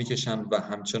گناه میکشن و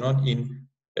همچنان این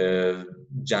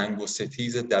جنگ و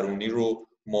ستیز درونی رو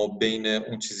ما بین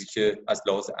اون چیزی که از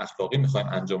لحاظ اخلاقی میخوایم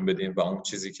انجام بدیم و اون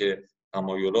چیزی که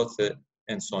تمایلات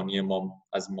انسانی ما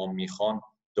از ما میخوان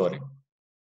داریم.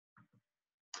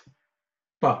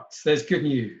 But there's good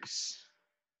news.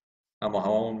 اما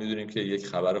هممون میدونیم که یک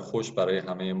خبر خوش برای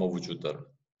همه ما وجود داره.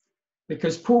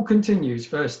 Because Paul continues,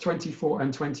 verse 24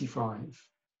 and 25.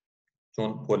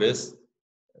 چون پولس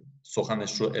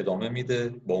سخنش رو ادامه میده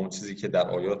با اون چیزی که در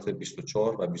آیات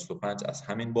 24 و 25 از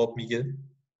همین باب میگه.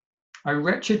 O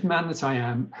wretched man that I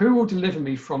am, who will deliver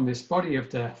me from this body of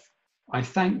death? I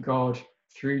thank God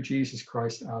through Jesus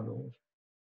Christ our Lord.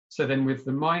 So then with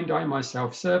the mind I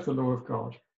myself serve the law of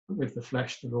God, but with the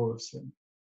flesh the law of sin.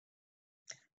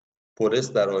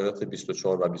 پولس در آیات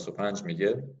 24 و 25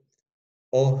 میگه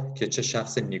آه که چه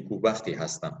شخص نیکوبختی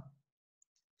هستم.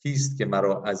 کیست که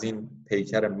مرا از این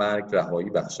پیکر مرگ رهایی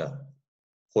بخشد؟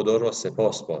 خدا را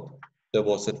سپاس باد به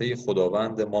واسطه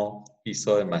خداوند ما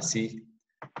عیسی مسیح.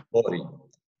 باری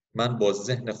من با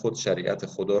ذهن خود شریعت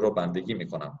خدا را بندگی می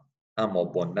کنم، اما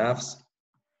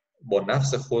با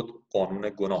نفس خود قانون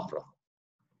گناه را.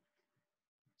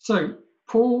 So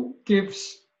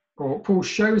Paul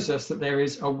shows us that there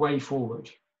is a way forward.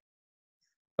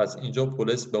 پس اینجا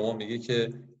پولس به ما میگه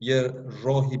که یه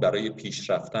راهی برای پیش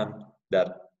رفتن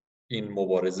در این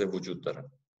مبارزه وجود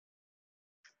داره.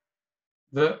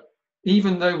 That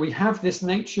even though we have this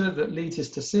nature that leads us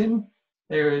to sin,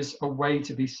 there is a way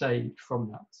to be saved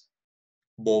from that.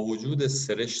 با وجود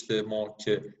سرشت ما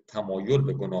که تمایل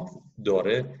به گناه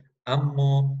داره،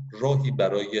 اما راهی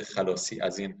برای خلاصی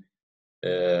از این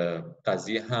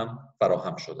قضیه هم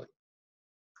فراهم شده.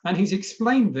 And he's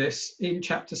explained this in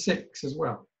chapter 6 as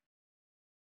well.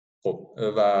 خب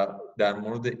و در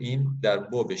مورد این در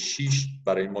باب 6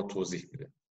 برای ما توضیح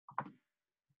میده.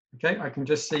 Okay, I can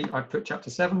just see I put chapter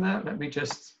 7 there. Let me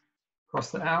just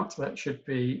cross that out. That should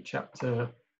be chapter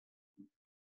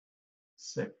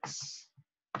 6.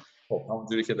 خب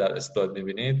همونجوری که در اسلاید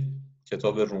میبینید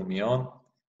کتاب رومیان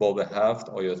باب 7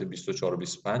 آیات 24 و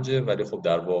 25 ولی خب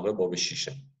در واقع باب 6.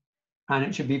 And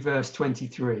it should be verse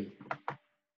 23.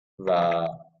 و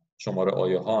شماره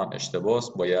آیه ها هم اشتباهه،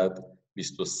 باید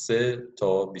 23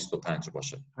 تا 25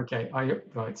 باشه. Okay,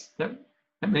 right.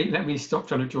 Let me stop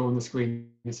trying to draw on the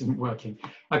screen. This isn't working.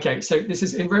 Okay, so this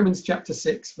is in Romans chapter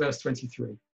 6, verse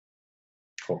 23.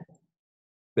 خب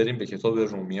بریم به کتاب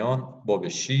رومیان باب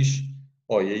 6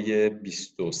 آیه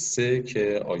 23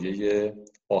 که آیه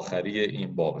آخری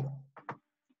این بابه.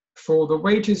 For the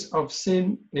wages of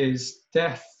sin is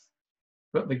death,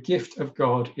 but the gift of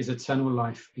God is eternal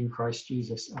life in Christ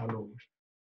Jesus our Lord.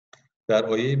 در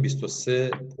آیه 23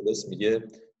 پولس میگه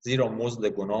زیرا مزد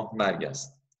گناه مرگ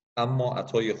است، اما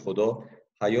عطای خدا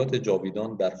حیات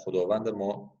جاویدان در خداوند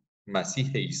ما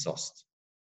مسیح عیسی است.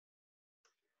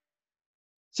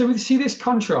 So we see this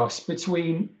contrast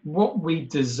between what we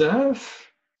deserve,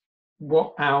 what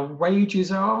our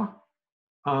wages are,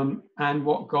 and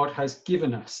what God has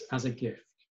given us as a gift.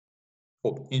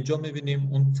 خب اینجا می‌بینیم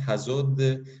اون تضاد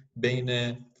بین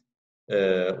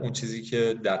اون چیزی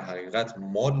که در حقیقت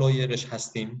ما لایقش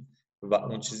هستیم و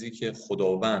اون چیزی که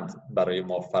خداوند برای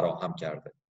ما فراهم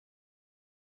کرده.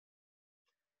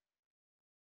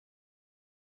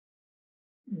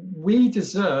 We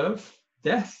deserve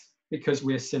death because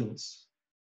we're sinners.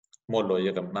 ما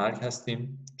لایق مرگ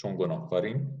هستیم چون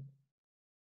گناهکاریم.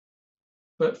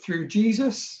 But through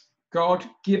Jesus, God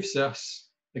gives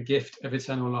us the gift of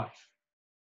eternal life.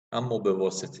 اما به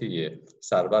واسطه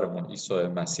سرورمون عیسی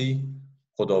مسیح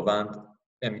خداوند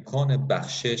امکان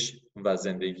بخشش و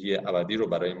زندگی ابدی رو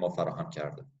برای ما فراهم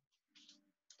کرده.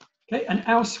 Okay, and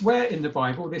elsewhere in the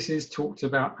Bible, this is talked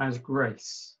about as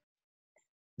grace.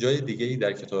 جای دیگه‌ای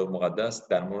در کتاب مقدس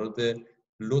در مورد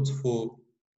لطف و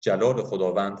جلال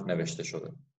خداوند نوشته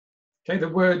شده. Okay,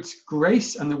 the words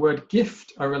grace and the word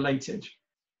gift are related.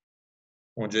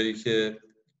 اونجایی که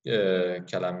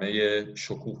کلمه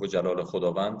شکوه و جلال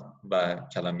خداوند و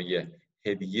کلمه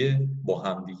هدیه با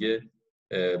همدیگه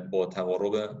با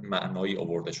تقارب معنایی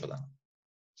آورده شدن.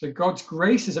 So God's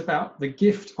grace is about the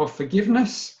gift of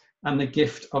forgiveness and the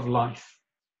gift of life.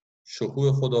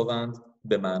 شکوه خداوند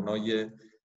به معنای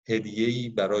هدیه‌ای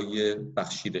برای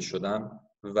بخشیده شدن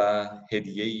و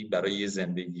هدیه‌ای برای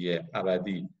زندگی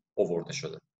ابدی آورده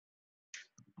شده.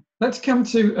 Let's come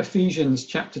to Ephesians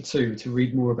chapter 2 to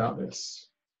read more about this.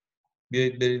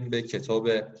 بیایید بریم به کتاب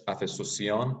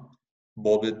افسوسیان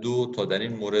باب 2 تا در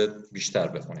این مورد بیشتر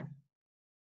بخونیم.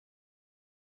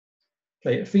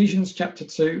 Okay, Ephesians chapter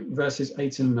 2 verses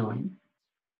 8 and 9.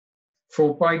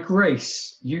 For by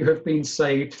grace you have been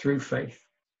saved through faith,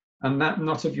 and that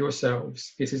not of yourselves.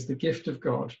 It is the gift of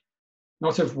God,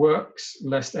 not of works,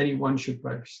 lest anyone should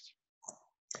boast.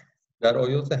 در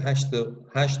آیات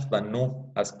 8 و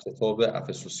 9 از کتاب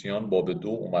افسوسیان باب 2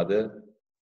 اومده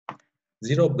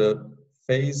زیرا به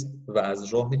فیض و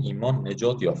از راه ایمان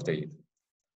نجات یافته اید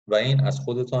و این از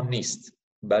خودتان نیست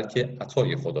بلکه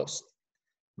عطای خداست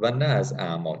و نه از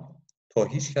اعمال تا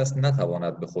هیچ کس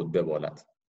نتواند به خود ببالد.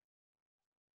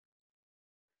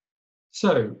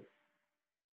 So,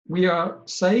 we are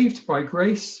saved by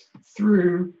grace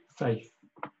through faith.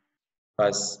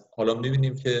 پس حالا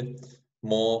می‌بینیم که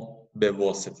ما به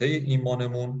واسطه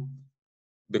ایمانمون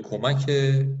به کمک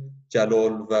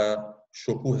جلال و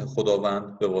شکوه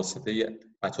خداوند به واسطه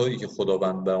عطایی که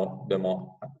خداوند به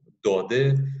ما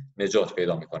داده نجات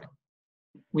پیدا می‌کنیم.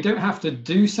 We don't have to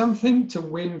do something to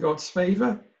win God's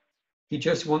favor. He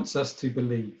just wants us to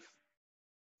believe.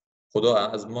 خدا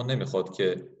از ما نمیخواد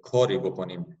که کاری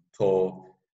بکنیم تا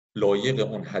لایق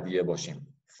اون هدیه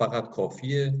باشیم. فقط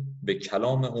کافیه به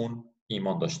کلام اون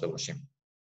ایمان داشته باشیم.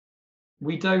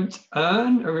 We don't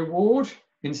earn a reward.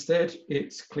 Instead,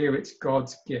 it's clear it's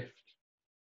God's gift.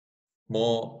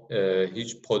 ما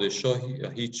هیچ پادشاهی،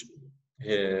 هیچ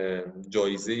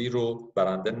جایزه‌ای رو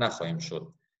برنده نخواهیم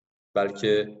شد،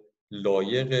 بلکه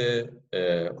لایق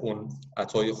اون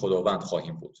عطای خداوند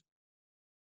خواهیم بود.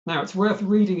 Now, it's worth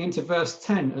reading into verse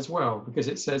 10 as well, because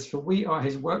it says, "For we are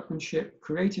his workmanship,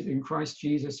 created in Christ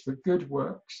Jesus for good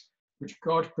works, which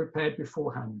God prepared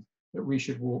beforehand, that we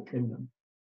should walk in them."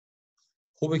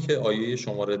 خوبه که آیه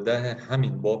شماره 10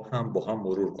 همین باب هم با هم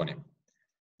مرور کنیم.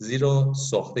 زیرا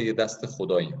ساخته دست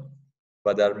خداییم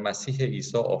و در مسیح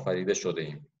عیسی آفریده شده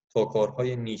ایم تا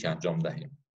کارهای نیک انجام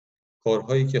دهیم.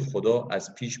 کارهایی که خدا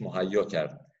از پیش مهیا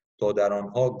کرد تا در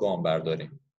آنها گام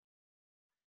برداریم.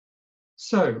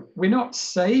 So, we're not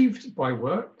saved by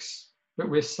works, but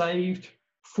we're saved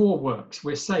for works.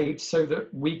 We're saved so that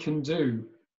we can do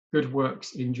good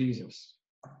works in Jesus.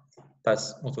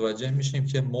 پس متوجه میشیم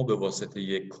که ما به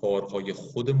واسطه کارهای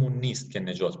خودمون نیست که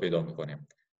نجات پیدا میکنیم،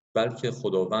 بلکه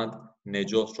خداوند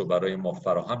نجات رو برای ما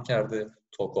فراهم کرده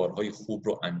تا کارهای خوب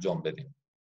رو انجام بدیم.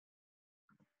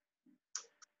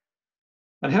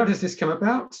 And how does this come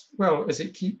about? Well, as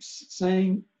it keeps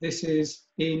saying, this is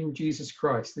in Jesus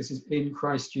Christ. This is in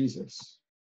Christ Jesus.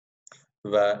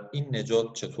 و این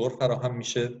نجات چطور فراهم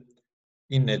میشه؟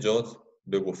 این نجات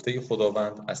به گفته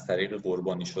خداوند از طریق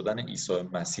قربانی شدن عیسی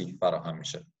مسیح فراهم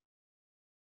میشه.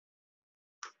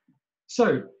 So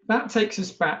that takes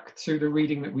us back to the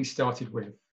reading that we started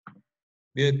with.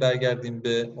 بیایید برگردیم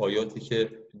به آیاتی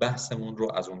که بحثمون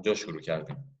رو از اونجا شروع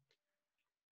کردیم.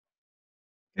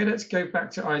 Okay, let's go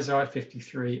back to Isaiah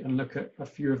 53 and look at a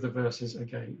few of the verses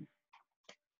again.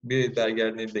 بیایید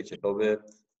برگردیم به کتاب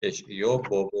اشعیا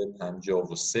باب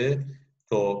 53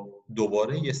 تا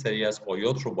دوباره یه سری از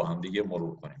آیات رو با هم دیگه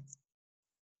مرور کنیم.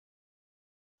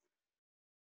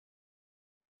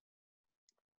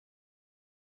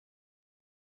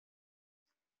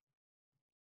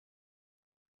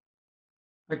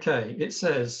 Okay, it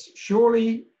says, "Surely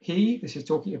he," this is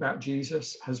talking about Jesus,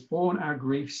 "has borne our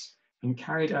griefs and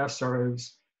carried our sorrows,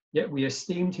 yet we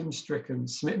esteemed him stricken,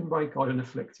 smitten by God and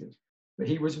afflicted. But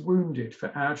he was wounded for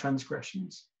our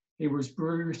transgressions. He was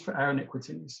bruised for our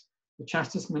iniquities. The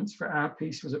chastisement for our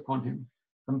peace was upon him,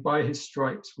 and by his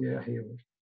stripes we are healed.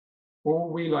 All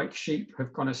we like sheep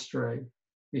have gone astray.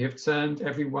 We have turned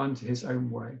every one to his own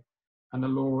way, and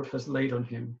the Lord has laid on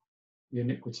him the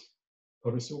iniquity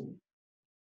of us all."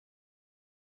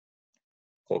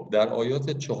 خب در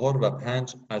آیات 4 و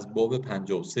 5 از باب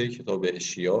 53 کتاب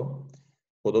اشعیا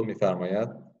خدا می‌فرماید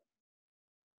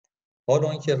حال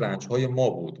آنکه رنج‌های ما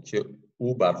بود که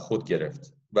او بر خود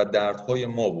گرفت و دردهای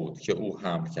ما بود که او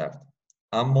حمل کرد،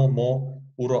 اما ما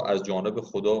او را از جانب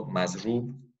خدا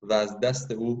مضروب و از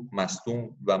دست او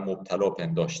مصدوم و مبتلا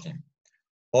پنداشتیم.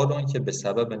 حال آنکه به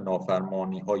سبب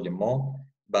نافرمانی‌های ما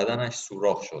بدنش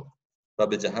سوراخ شد و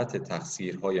به جهت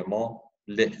تقصیرهای ما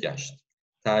له گشت.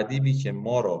 تعذیبی که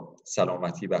ما را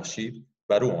سلامتی بخشید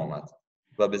بر او آمد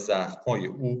و به زخم‌های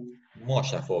او ما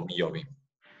شفا می‌یابیم.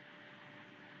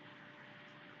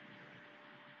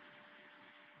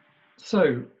 So,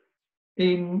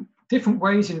 in different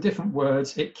ways, in different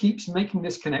words, it keeps making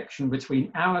this connection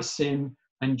between our sin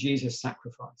and Jesus'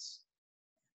 sacrifice.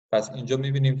 پس اینجا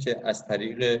می‌بینیم که از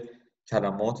طریق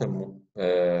کلمات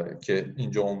که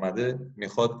اینجا اومده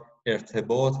میخواد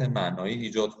ارتباط معنایی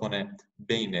ایجاد کنه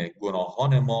بین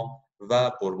گناهان ما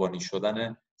و قربانی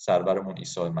شدن سرورمون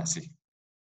عیسی مسیح.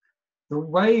 The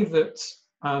way that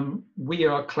we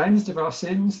are cleansed of our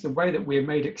sins, the way that we are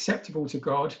made acceptable to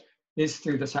God, is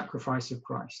through the sacrifice of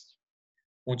Christ.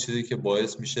 اون چیزی که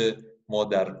باعث میشه ما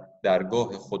در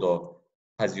درگاه خدا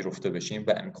پذیرفته بشیم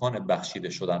و امکان بخشیده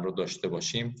شدن رو داشته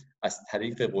باشیم از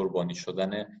طریق قربانی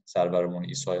شدن سرورمون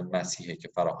عیسی مسیحه که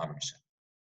فراهم میشه.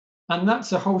 And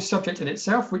that's a whole subject in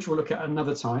itself, which we'll look at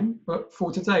another time. But for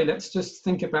today, let's just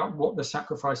think about what the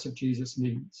sacrifice of Jesus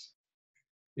means.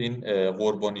 این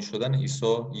قربانی شدن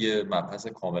عیسی یه مبحث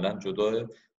کاملا جداه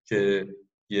که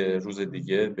یه روز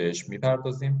دیگه بهش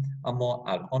میپردازیم، اما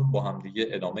الان با هم دیگه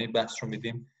ادامه بحث رو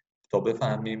میدیم تا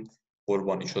بفهمیم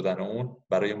قربانی شدن اون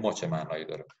برای ما چه معنایی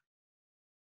داره.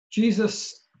 Jesus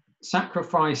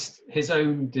sacrificed his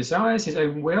own desires, his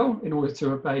own will, in order to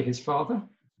obey his Father.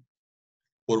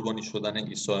 قربانی شدن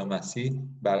عیسی مسیح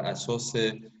بر اساس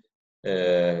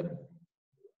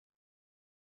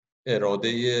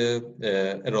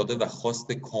اراده و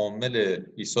خواست کامل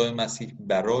عیسی مسیح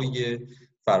برای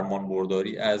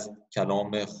فرمانبرداری از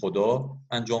کلام خدا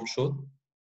انجام شد.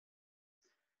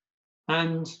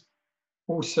 And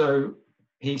also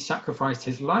he sacrificed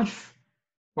his life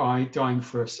by dying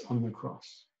for us on the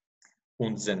cross.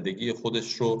 اون زندگی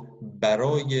خودش رو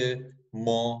برای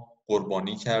ما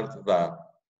قربانی کرد و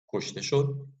کشته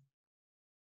شد.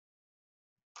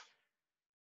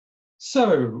 So,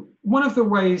 one of the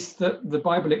ways that the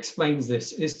Bible explains this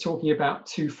is talking about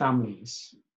two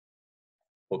families.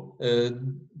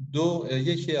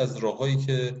 یکی از راه‌هایی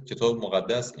که کتاب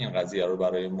مقدس این قضیه رو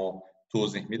برای ما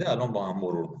توضیح میده الان با هم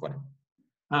مرور می‌کنیم.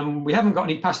 We haven't got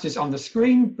any passages on the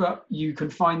screen, but you can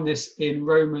find this in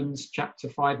Romans chapter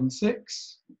 5 and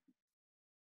 6.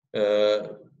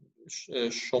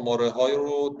 شماره‌های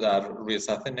رو در روی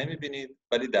صفحه نمی‌بینید،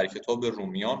 ولی در کتاب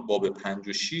رومیان باب 5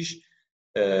 و 6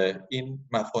 این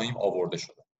مفاهیم آورده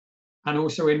شده. And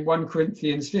also in 1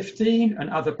 Corinthians 15 and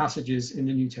other passages in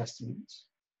the New Testament.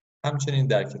 همچنین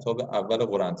در کتاب اول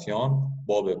قرنتیان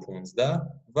باب 15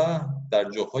 و در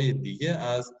جاهای دیگه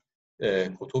از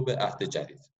کتب عهد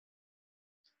جدید.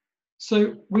 So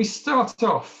we start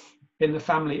off in the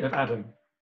family of Adam.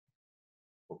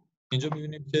 اینجا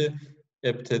می‌بینیم که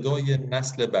ابتدای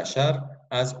نسل بشر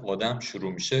از آدم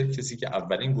شروع میشه، کسی که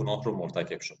اولین گناه رو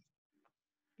مرتکب شد.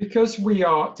 Because we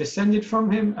are descended from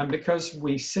him and because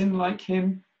we sin like him,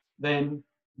 then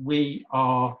we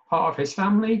are part of his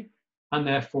family and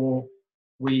therefore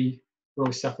we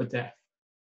will suffer death.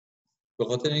 به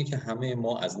خاطر اینکه همه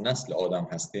ما از نسل آدم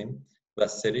هستیم و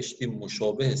سرشتی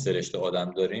مشابه سرشت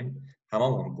آدم داریم،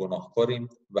 هممون گناهکاریم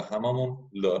و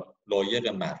هممون لایق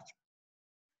مرگ.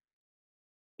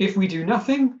 If we do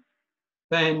nothing,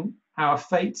 then our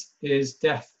fate is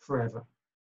death forever.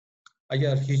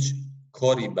 اگر هیچ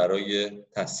کاری برای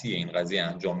تصحیح این قضیه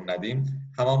انجام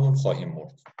ندیم، هممون خواهیم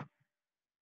مرد.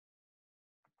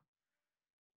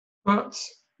 But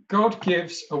God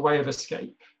gives a way of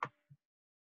escape.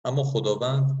 اما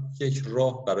خداوند یک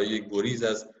راه برای گریز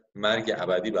از مرگ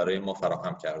ابدی برای ما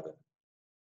فراهم کرده.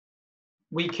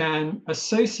 We can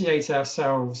associate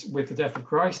ourselves with the death of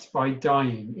Christ by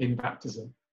dying in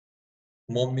baptism.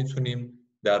 ما میتونیم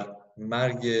در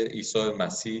مرگ عیسی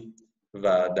مسیح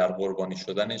و در قربانی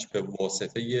شدنش به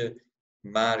واسطه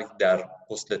مرگ در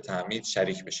غسل تعمید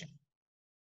شریک بشیم.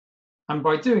 And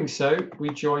by doing so, we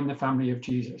join the family of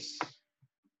Jesus.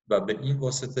 و به این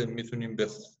واسطه میتونیم به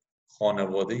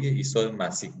خانواده عیسی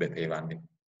مسیح بپیوندیم.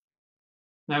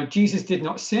 Now, Jesus did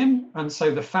not sin, and so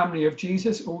the family of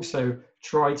Jesus also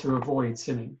tried to avoid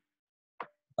sinning.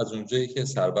 از اونجایی که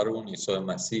سرور اون عیسی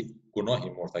مسیح گناهی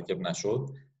مرتکب نشد،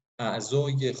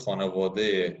 اعضای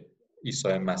خانواده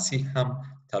عیسی مسیح هم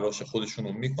تلاش خودشون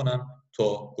رو میکنن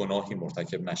تا گناهی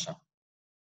مرتکب نشن.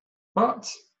 But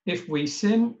if we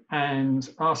sin and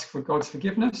ask for God's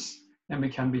forgiveness, then we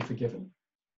can be forgiven.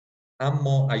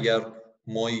 اما اگر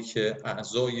مایی که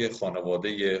اعضای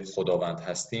خانواده خداوند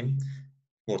هستیم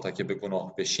مرتکب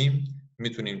گناه بشیم،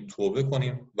 میتونیم توبه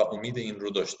کنیم و امید این رو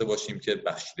داشته باشیم که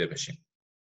بخشیده بشیم.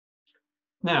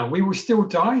 Now, we will still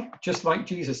die just like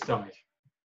Jesus died.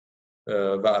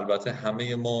 و البته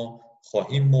همه ما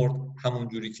خواهیم مرد همون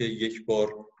جوری که یک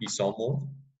بار عیسی مرد.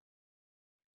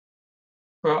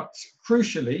 But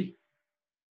crucially,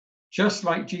 just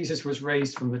like Jesus was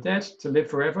raised from the dead to live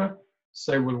forever,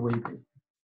 so will we be.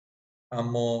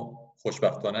 اما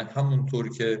خوشبختانه همونطور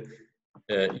که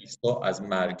عیسی از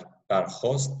مرگ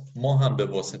برخاست، ما هم به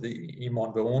واسطه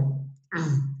ایمان به اون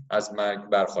از مرگ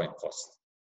برخواهیم خاست.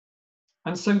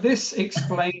 And so this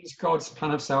explains God's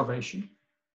plan of salvation.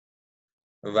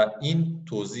 و این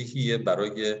توضیحیه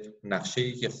برای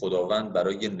نقشه‌ای که خداوند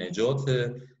برای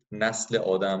نجات نسل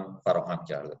آدم فراهم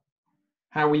کرده.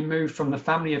 How we move from the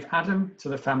family of Adam to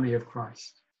the family of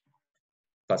Christ.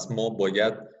 پس ما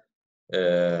باید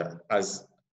از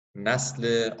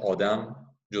نسل آدم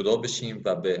جدا بشیم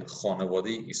و به خانواده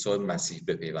عیسی مسیح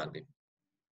بپیوندیم.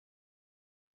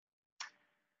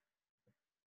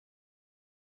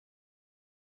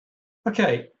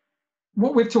 Okay,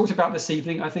 what we've talked about this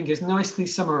evening, I think, is nicely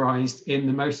summarized in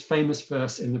the most famous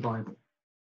verse in the Bible.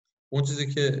 اون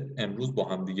چیزی که امروز با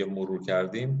هم دیگه مرور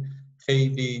کردیم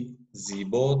خیلی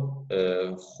زیبا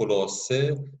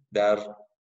خلاصه در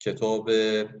کتاب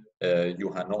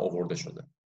یوحنا آورده شده.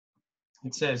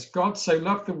 It says, God so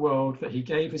loved the world that he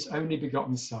gave his only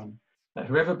begotten son, that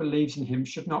whoever believes in him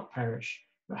should not perish,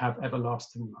 but have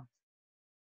everlasting life.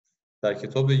 در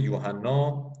کتاب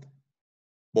یوحنا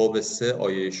باب 3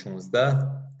 آیه 16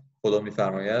 خدا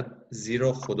می‌فرماید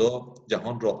زیرا خدا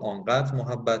جهان را آنقدر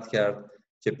محبت کرد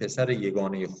که پسر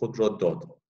یگانه خود را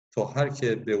داد تا هر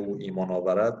که به او ایمان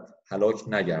آورد هلاک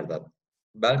نگردد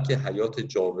بلکه حیات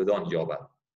جاودان یابد.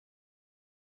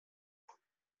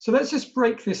 So let's just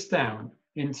break this down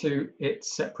into its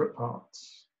separate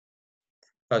parts.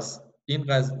 پس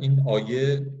این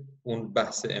آیه اون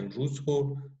بحث امروز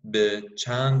رو به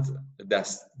چند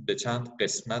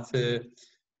قسمت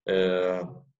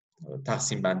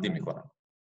تقسیم بندی می‌کنم.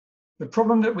 The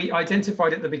problem that we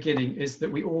identified at the beginning is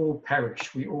that we all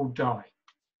perish, we all die.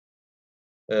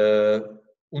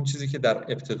 اون چیزی که در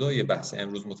ابتدای بحث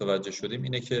امروز متوجه شدیم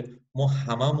اینه که ما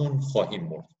هممون خواهیم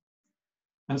مرد.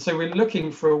 And so we're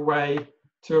looking for a way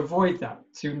to avoid that,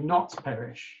 to not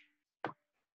perish.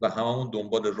 و هممون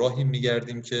دنبال راهی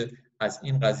میگردیم که از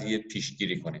این قضیه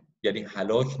پیشگیری کنیم، یعنی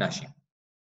هلاک نشیم.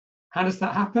 How does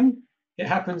that happen? It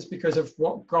happens because of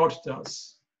what God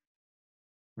does.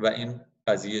 و این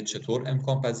قضیه چطور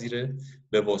امکان پذیره؟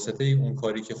 به واسطه اون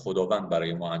کاری که خداوند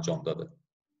برای ما انجام داده.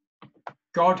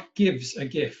 God gives a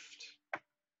gift.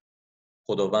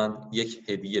 خداوند یک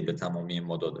هدیه به تمامی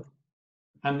ما داده.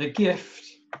 And the gift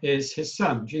is his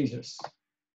son, Jesus.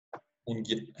 اون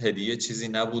هدیه چیزی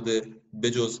نبوده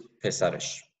بجز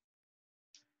پسرش.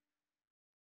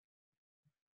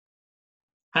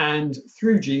 And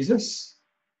through Jesus,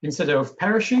 instead of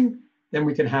perishing, then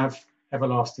we can have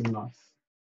everlasting life.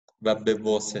 و به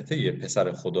واسطه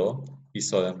پسر خدا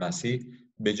عیسی مسیح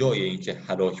به جای اینکه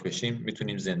هلاک بشیم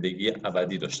میتونیم زندگی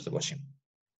ابدی داشته باشیم.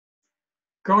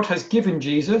 God has given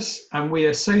Jesus and we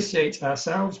associate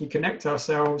ourselves, we connect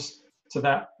ourselves to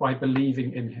that by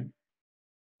believing in him.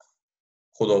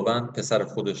 خداوند پسر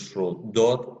خودش رو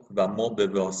داد و ما به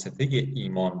واسطه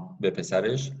ایمان به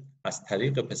پسرش از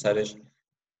طریق پسرش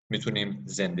میتونیم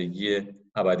زندگی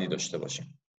ابدی داشته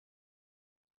باشیم.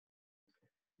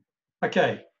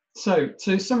 Okay, so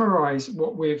to summarize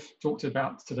what we've talked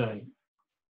about today.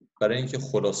 برای اینکه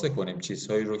خلاصه کنیم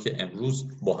چیزهایی رو که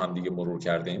امروز با هم دیگه مرور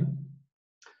کردیم.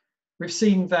 We've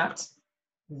seen that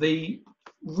the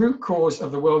root cause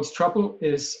of the world's trouble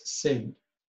is sin.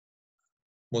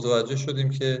 متوجه شدیم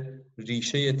که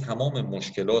ریشه تمام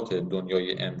مشکلات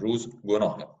دنیای امروز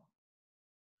گناهه.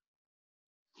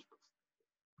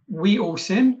 We all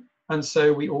sin and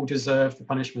so we all deserve the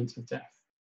punishment of death.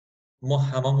 ما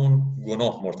هممون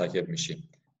گناه مرتکب میشیم.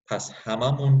 پس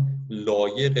هممون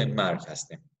لایق مرگ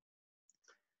هستیم.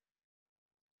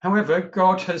 However,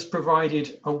 God has provided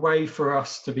a way for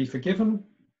us to be forgiven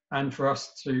and for us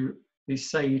to be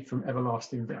saved from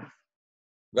everlasting death.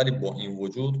 ولی با این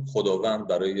وجود خداوند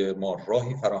برای ما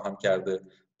راهی فراهم کرده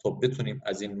تا بتونیم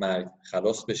از این مرگ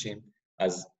خلاص بشیم،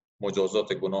 از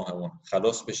مجازات گناهمون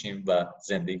خلاص بشیم و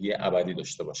زندگی ابدی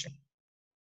داشته باشیم.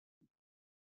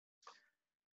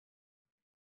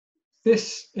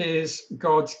 This is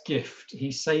God's gift.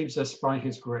 He saves us by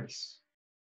his grace.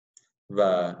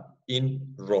 و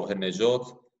این راه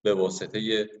نجات به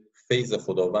واسطه فیض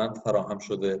خداوند فراهم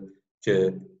شده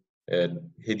که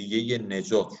هدیه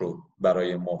نجات رو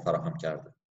برای ما فراهم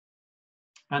کرده.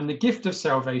 And the gift of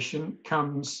salvation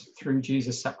comes through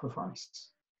Jesus'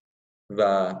 sacrifice.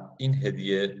 و این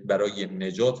هدیه برای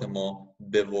نجات ما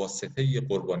به واسطه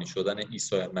قربانی شدن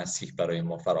عیسی مسیح برای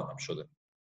ما فراهم شده.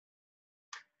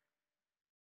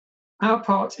 Our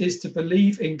part is to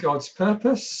believe in God's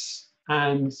purpose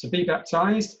and to be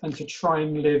baptized and to try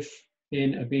and live in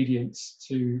obedience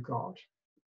to God.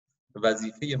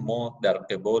 وظیفه ما در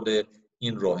قبال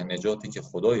این راه نجاتی که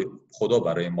خدا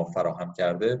برای ما فراهم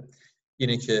کرده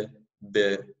اینه که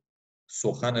به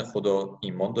سخن خدا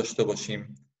ایمان داشته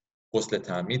باشیم، غسل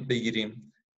تعمید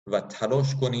بگیریم و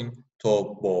تلاش کنیم تا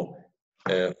با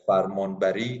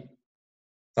فرمانبری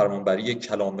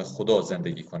کلام خدا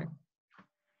زندگی کنیم.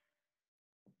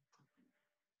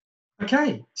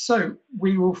 Okay, so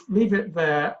we will leave it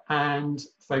there and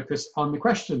focus on the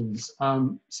questions.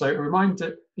 So a reminder,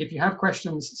 if you have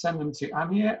questions, send them to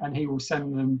Amir and he will send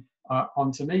them on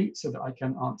to me so that I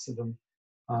can answer them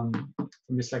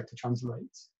from this side to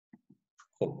translate.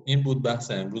 خب این بود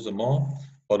بحث امروز ما.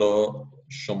 حالا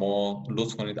شما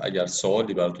لطف کنید اگر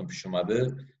سوالی براتون پیش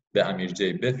اومده به امیر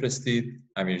جی بفرستید.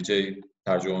 امیر جی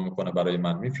ترجمه میکنه، برای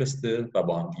من میفرسته و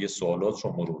با هم دیگه سوالات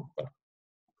رو مرور میکنه.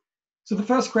 So the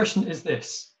first question is this: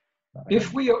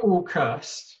 if we are all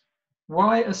cursed,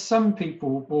 why are some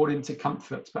people born into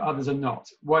comfort but others are not?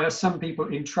 Why are some people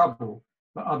in trouble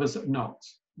but others are not?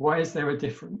 Why is there a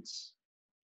difference?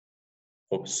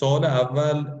 خب سوال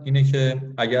اول اینه که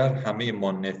اگر همه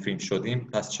ما نفرین شدیم،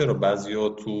 پس چرا بعضیا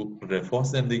تو رفاه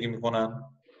زندگی میکنن،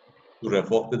 تو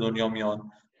رفاه به دنیا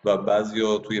میان و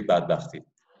بعضیا توی بدبختی؟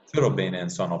 چرا بین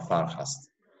انسان‌ها فرق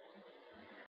هست؟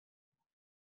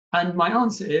 And my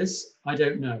answer is, I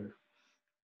don't know.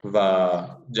 و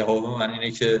جواب من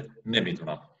اینه که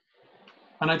نمیدونم.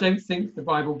 And I don't think the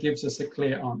Bible gives us a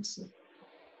clear answer.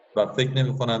 و فکر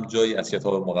نمی‌کنم جایی از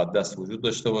کتاب مقدس وجود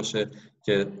داشته باشه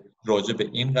که راجع به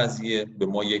این قضیه به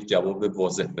ما یک جواب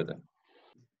واضح بده.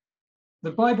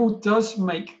 The Bible does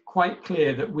make quite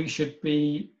clear that we should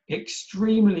be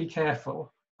extremely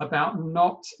careful about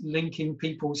not linking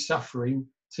people's suffering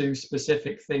to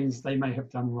specific things they may have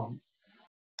done wrong.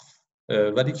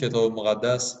 ولی کتاب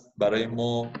مقدس برای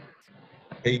ما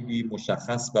خیلی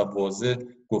مشخص و واضح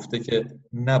گفته که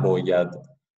نباید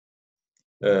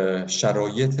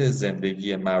شرایط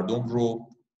زندگی مردم رو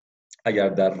اگر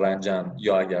در رنجن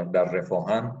یا اگر در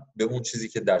رفاهن به اون چیزی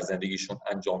که در زندگیشون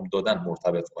انجام دادن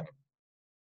مرتبط کنیم.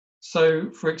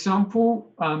 So, for example,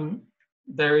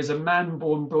 there is a man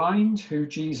born blind who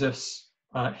Jesus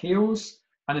heals,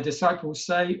 and the disciples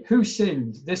say, "Who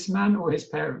sinned, this man or his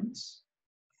parents?"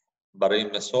 برای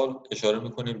این مثال اشاره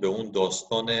میکنیم به اون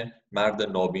داستان مرد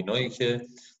نابینایی که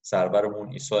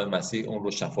سرورمون عیسی مسیح اون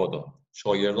رو شفا داد.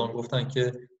 شاگردان گفتن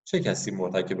که چه کسی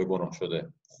مرتکب گناه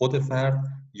شده؟ خود فرد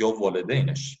یا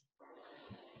والدینش؟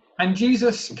 And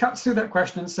Jesus cuts through that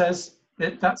question and says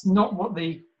that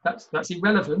that's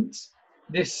irrelevant.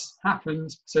 This happened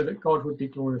so that God would be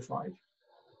glorified.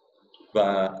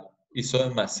 و عیسی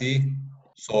مسیح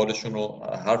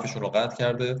حرفشون رو قطع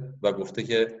کرده و گفته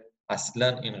که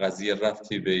اصلا این قضیه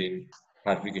ربطی به این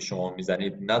حرفی که شما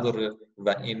میزنید نداره و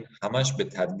این همش به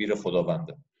تدبیر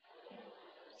خداونده.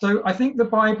 So I think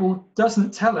the Bible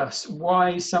doesn't tell us why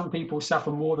some people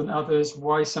suffer more than others,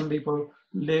 why some people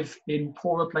live in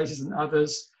poorer places than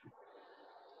others.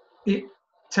 It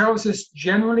tells us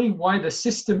generally why the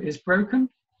system is broken,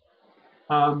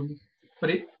 but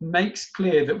it makes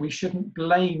clear that we shouldn't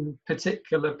blame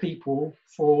particular people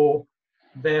for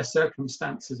their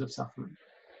circumstances of suffering.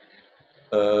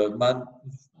 من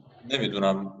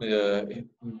نمیدونم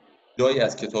جایی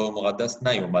از کتاب مقدس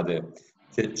نیومده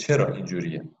که چرا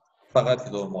اینجوریه. فقط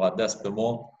کتاب مقدس به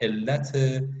ما علت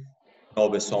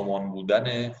نابسامان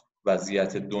بودن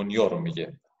وضعیت دنیا رو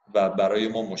میگه و برای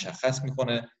ما مشخص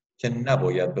میکنه که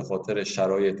نباید به خاطر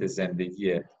شرایط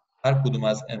زندگی هر کدوم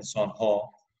از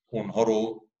انسان‌ها اونها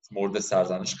رو مورد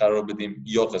سرزنش قرار بدیم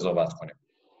یا قضاوت کنیم.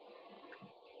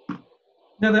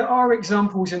 Now, there are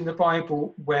examples in the Bible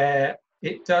where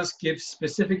it does give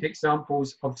specific examples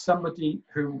of somebody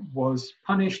who was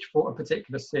punished for a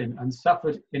particular sin and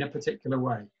suffered in a particular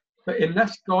way. But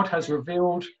unless God has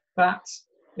revealed that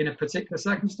in a particular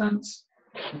circumstance,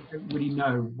 we don't really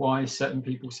know why certain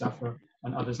people suffer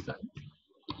and others don't.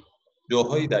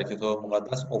 جاهایی در کتاب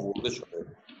مقدس آورده شده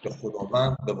که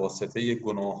خداوند به واسطه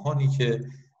گناهانی که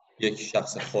یک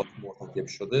شخص خاص مرتکب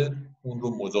شده اون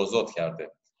رو مجازات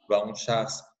کرده و اون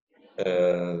شخص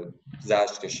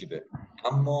زجر کشیده.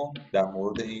 اما در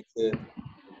مورد اینکه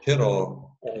چرا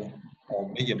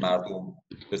عامه مردم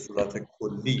به صورت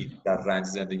کلی در رنج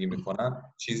زندگی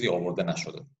میکنن چیزی آورده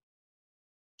نشده.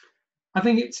 I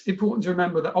think it's important to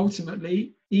remember that ultimately,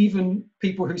 even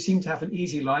people who seem to have an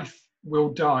easy life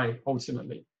will die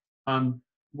ultimately.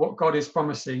 What God is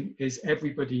promising is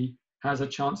everybody has a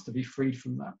chance to be freed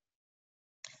from that.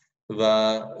 و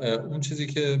اون چیزی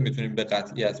که میتونیم به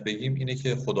قطعیت بگیم اینه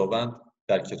که خداوند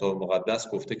در کتاب مقدس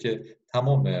گفته که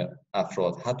تمام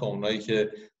افراد، حتی اونایی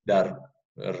که در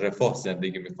رفاه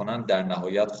زندگی میکنن، در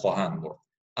نهایت خواهند برد.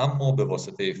 اما به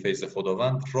واسطه فیض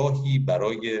خداوند راهی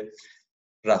برای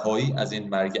رهایی از این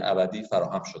مرگ ابدی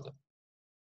فراهم شده.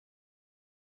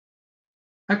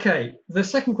 Okay, the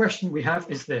second question we have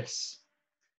is this.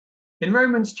 In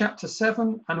Romans chapter 7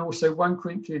 and also 1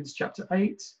 Corinthians chapter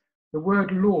 8, the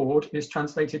word Lord is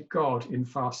translated God in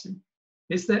Farsi.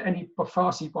 Is there any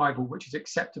Farsi Bible which is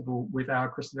acceptable with our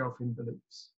Christadelphian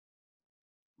beliefs?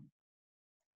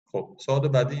 خب سوال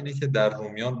بعدی اینه که در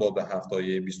رومیان باب 7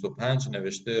 آیه 25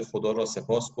 نوشته خدا را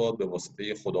سپاس باد به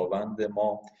واسطه خداوند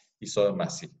ما عیسی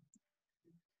مسیح.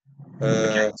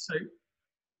 Okay, so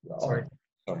sorry.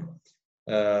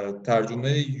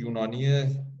 ترجمه یونانی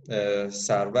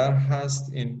سرور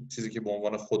هست این چیزی که به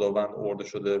عنوان خداوند آورده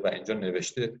شده و اینجا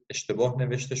نوشته اشتباه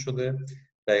نوشته شده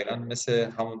دقیقاً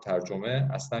مثل همون ترجمه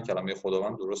اصلا کلمه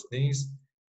خداوند درست نیست.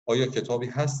 آیا کتابی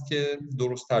هست که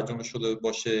درست ترجمه شده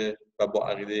باشه و با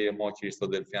عقیده ما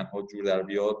کریستادلفیان ها جور در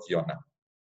بیاد یا نه؟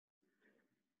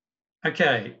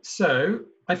 Okay, so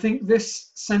I think this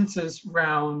centers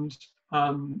round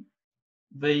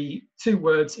the two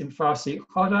words in Farsi,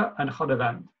 khoda and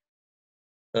khodavand.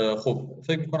 خب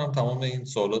فکر می‌کنم تمام این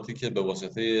سوالاتی که به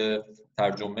واسطه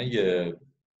ترجمه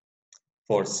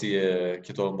فارسی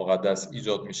کتاب مقدس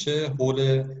ایجاد میشه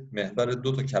حول محور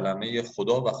دو تا کلمه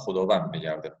خدا و خداوند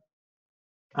میگرده.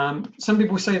 Some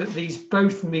people say that these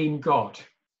both mean God.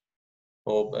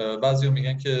 خب بعضیا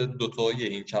میگن که دوتای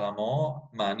این کلمه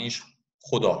ها معنیش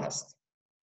خدا هست.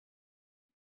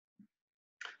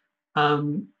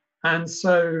 And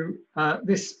so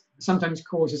this sometimes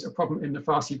causes a problem in the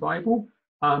Farsi Bible.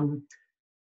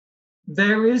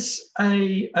 There is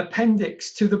an appendix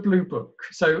to the Blue Book.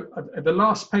 So the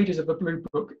last pages of the Blue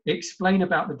Book explain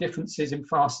about the differences in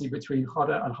Farsi between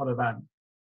Khoda and Khodavand.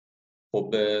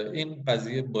 خب این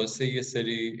قضیه باعث یه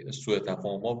سری سوء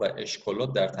تفاهم‌ها و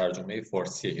اشکالات در ترجمه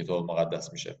فارسی کتاب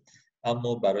مقدس میشه.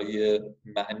 اما برای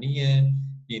معنی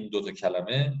این دوتا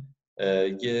کلمه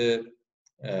یه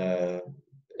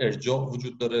ارجاع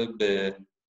وجود داره به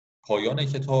پایان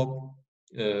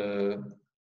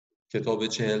کتاب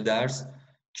 40 درس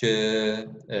که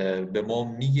به ما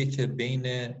میگه که بین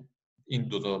این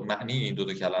دوتا معنی این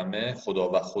دوتا کلمه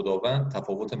خدا و خداوند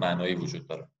تفاوت معنایی وجود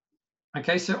داره.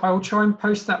 Okay, so I will try and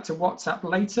post that to WhatsApp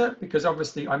later because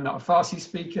obviously I'm not a Farsi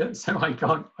speaker, so I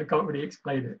can't really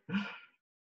explain it.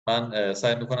 من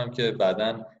سعی میکنم که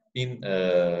بعداً این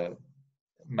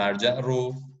مرجع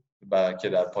رو و که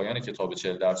در پایان کتاب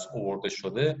 40 درس آورده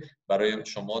شده برای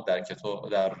شما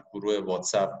در گروه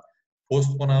واتساپ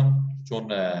پست کنم،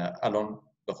 چون الان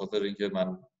به خاطر اینکه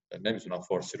من نمیتونم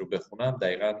فارسی رو بخونم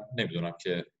دقیقاً نمیدونم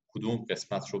که کدوم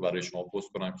قسمت رو برای شما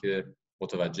پست کنم که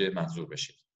متوجه منظور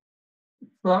بشید.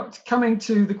 But coming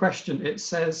to the question, it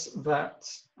says that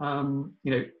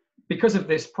because of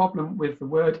this problem with the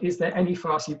word, is there any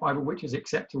Farsi Bible which is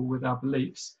acceptable with our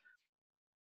beliefs?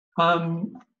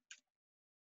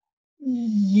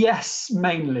 Yes,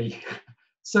 mainly.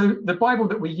 So the Bible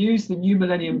that we use, the New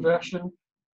Millennium Version,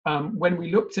 when we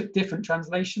looked at different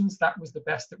translations, that was the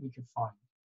best that we could find.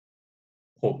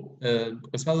 خب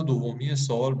قسمت دومی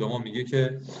سوال به ما میگه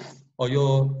که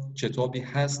آیا کتابی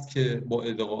هست که با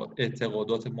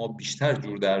اعتقادات ما بیشتر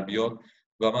جور در بیاد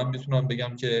و من میتونم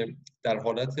بگم که در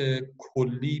حالت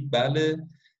کلی بله،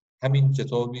 همین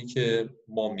کتابی که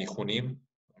ما میخونیم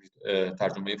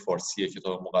ترجمه فارسی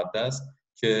کتاب مقدس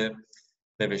که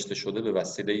نوشته شده به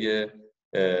وسیله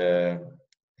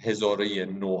هزاره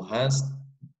نو هست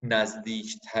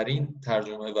نزدیکترین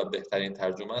ترجمه و بهترین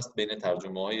ترجمه است بین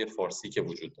ترجمه‌های فارسی که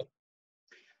وجود داره.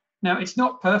 Now it's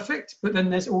not perfect, but then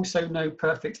there's also no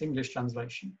perfect English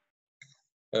translation.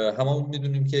 هممون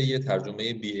میدونیم که یه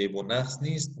ترجمه بی‌عیب و نقص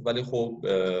نیست، ولی خب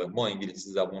ما انگلیسی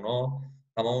زبونا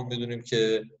هممون میدونیم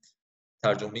که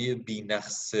ترجمه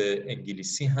بی‌نقص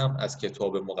انگلیسی هم از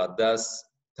کتاب مقدس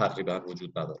تقریبا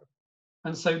وجود نداره.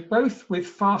 And so both with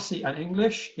Farsi and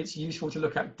English, it's useful to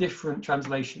look at different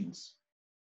translations.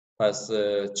 پس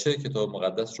چه کتاب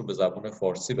مقدس رو به زبان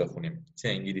فارسی بخونیم چه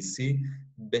انگلیسی،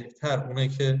 بهتر اونه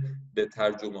که به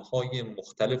ترجمه‌های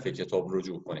مختلف کتاب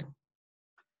رجوع کنیم.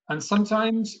 And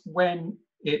sometimes when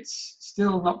it's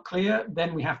still not clear, then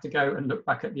we have to go and look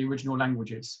back at the original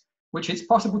languages, which it's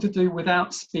possible to do without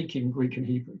speaking Greek and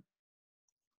Hebrew.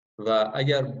 و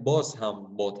اگر باز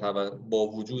هم با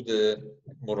وجود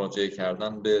مراجعه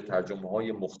کردن به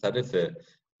ترجمه‌های مختلف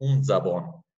اون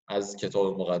زبان از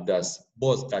کتاب مقدس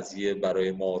باز قضیه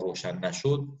برای ما روشن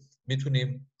نشد،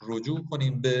 میتونیم رجوع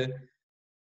کنیم به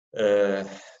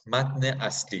متن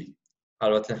اصلی.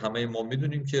 البته همه ما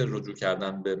میدونیم که رجوع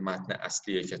کردن به متن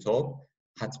اصلی کتاب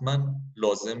حتما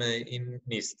لازم این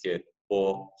نیست که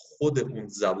با خود اون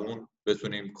زبان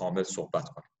بتونیم کامل صحبت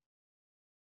کنیم.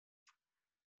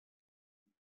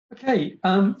 Okay,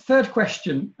 third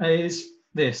question is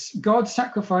this. God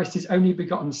sacrificed his only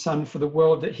begotten son for the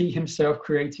world that he himself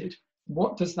created.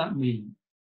 What does that mean?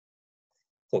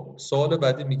 خب سوال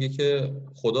بعدی میگه که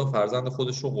خدا فرزند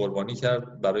خودش رو قربانی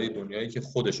کرد برای دنیایی که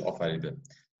خودش آفریده.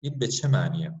 این به چه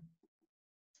معنیه؟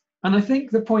 And I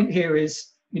think the point here is,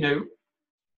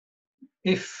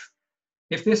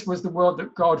 if this was the world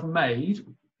that God made,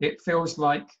 it feels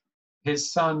like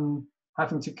his son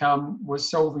having to come was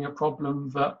solving a problem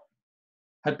that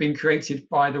had been created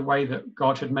by the way that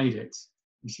God had made it.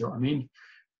 You see what I mean?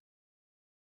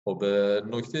 خب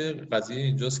نکته قضیه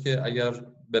اینجاست که اگر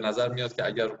به نظر میاد که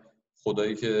اگر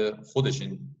خدایی که خودش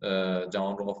این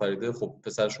جهان رو آفریده خب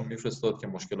پسرش رو میفرستاد که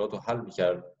مشکلات رو حل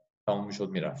میکرد، تموم میشد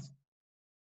میرفت.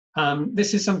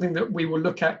 This is something that we will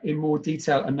look at in more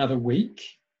detail another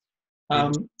week.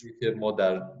 این چیزی که ما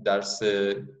در درس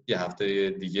یه هفته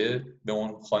دیگه به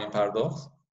اون خواهیم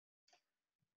پرداخت.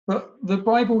 But the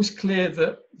Bible's clear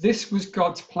that this was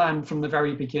God's plan from the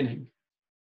very beginning.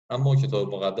 اما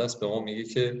کتاب مقدس به ما میگه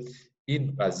که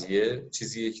این قضیه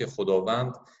چیزیه که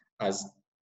خداوند از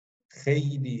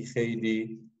خیلی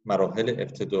خیلی مراحل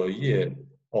ابتدایی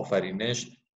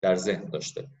آفرینش در ذهن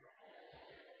داشته.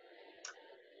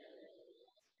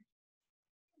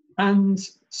 And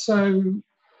so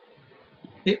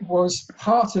it was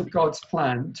part of God's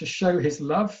plan to show his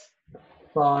love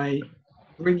by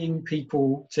bringing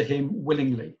people to him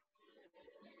willingly.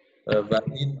 و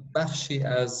این بخشی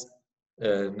از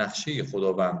نقشه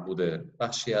خداوند بوده،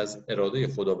 بخشی از اراده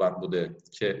خداوند بوده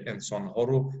که انسانها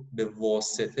رو به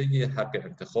واسطه حق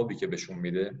انتخابی که بهشون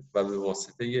میده و به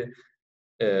واسطه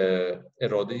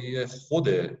اراده خود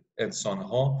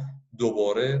انسانها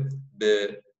دوباره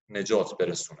به نجات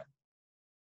برسونه.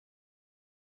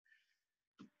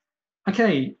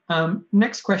 Okay,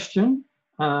 next question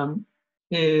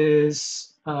is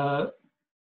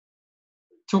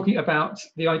talking about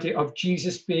the idea of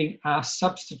Jesus being our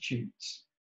substitute.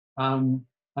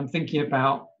 I'm thinking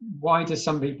about why do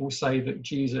some people say that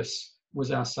Jesus was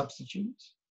our substitute?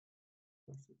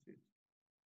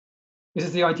 This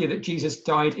is the idea that Jesus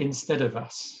died instead of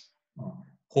us.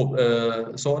 خب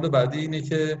سوال بعدی اینه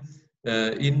که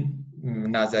این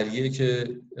نظریه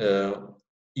که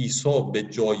عیسی به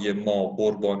جای ما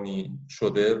قربانی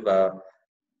شده و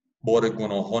بار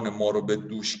گناهان ما رو به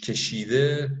دوش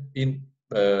کشیده، این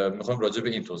میخوایم راجع به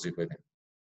این توضیح بدیم.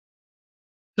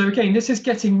 So again, this is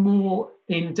getting more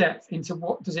in depth into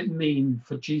what does it mean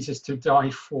for Jesus to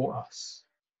die for us.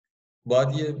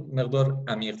 باید یه مقدار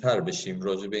عمیق‌تر بشیم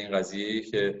راجع به این قضیه‌ای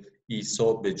که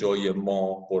عیسی به جای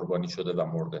ما قربانی شده و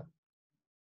مرده.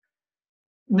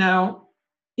 Now,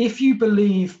 if you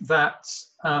believe that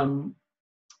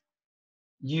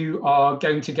you are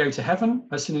going to go to heaven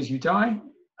as soon as you die,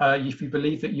 if you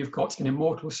believe that you've got an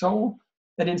immortal soul,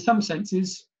 then in some senses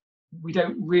we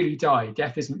don't really die.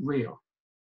 Death isn't real.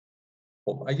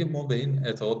 خب اگه ما به این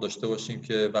اعتقاد داشته باشیم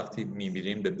که وقتی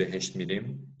میمیریم به بهشت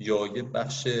میریم یا یه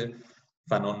بخش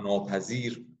فنا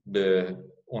ناپذیر به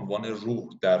عنوان روح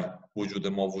در وجود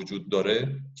ما وجود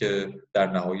داره که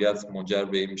در نهایت منجر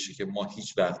به این میشه که ما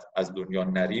هیچ وقت از دنیا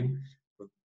نریم،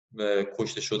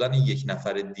 کشته شدن یک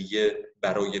نفر دیگه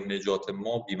برای نجات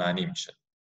ما بی‌معنی میشه.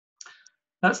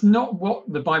 That's not what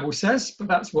the Bible says, but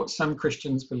that's what some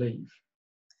Christians believe.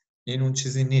 این اون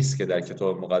چیزی نیست که در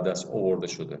کتاب مقدس آورده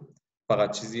شده.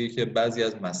 فقط چیزیه که بعضی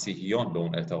از مسیحیان به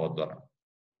اون اعتقاد دارن.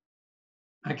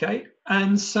 Okay,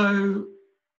 and so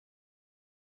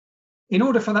in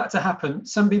order for that to happen,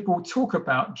 some people talk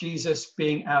about Jesus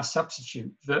being our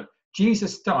substitute, that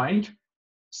Jesus died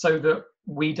so that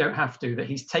we don't have to, that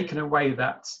he's taken away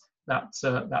that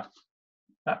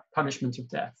punishment of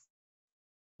death.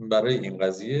 برای این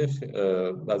قضیه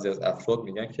بعضی از افراد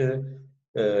میگن که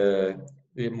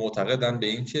معتقدن به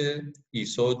این که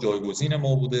عیسی جایگزین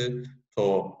ما بوده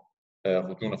تا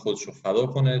جون خودش رو فدا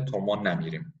کنه تا ما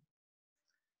نمیریم.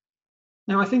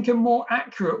 Now I think a more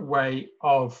accurate way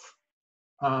of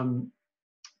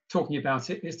talking about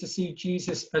it is to see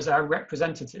Jesus as our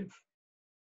representative.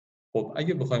 خب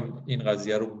اگه بخوایم این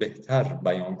قضیه رو بهتر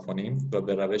بیان کنیم و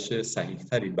به روش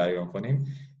صحیح‌تری بیان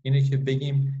کنیم، اینه که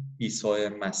بگیم عیسی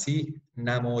مسیح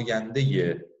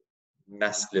نماینده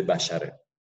نسل بشره.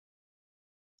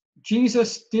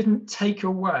 Jesus didn't take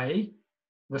away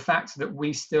the fact that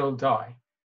we still die.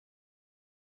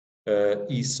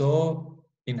 عیسی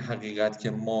این حقیقت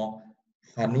که ما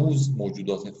هنوز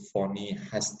موجودات فانی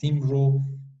هستیم رو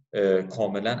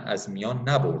کاملا از میان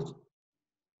نبرد.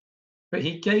 But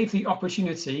he gave the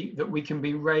opportunity that we can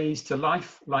be raised to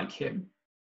life like him.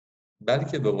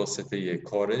 بلکه به واسطه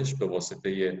کارش، به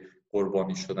واسطه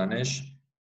قربانی شدنش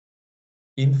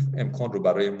این امکان رو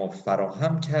برای ما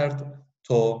فراهم کرد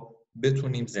تا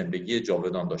بتونیم زندگی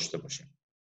جاودان داشته باشیم.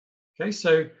 Okay,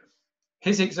 so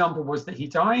his example was that he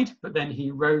died, but then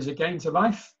he rose again to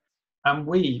life, and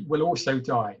we will also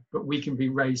die, but we can be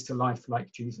raised to life like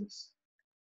Jesus.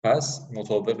 پس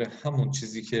مطابق همون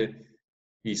چیزی که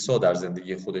عیسی در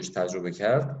زندگی خودش تجربه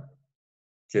کرد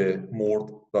که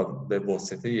مرد و به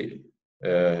واسطه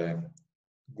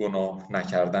گناه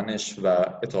نکردنش و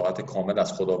اطاعت کامل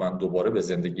از خداوند دوباره به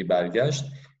زندگی برگشت،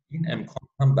 این امکان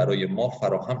هم برای ما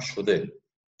فراهم شده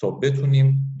تا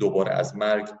بتونیم دوباره از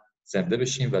مرگ زنده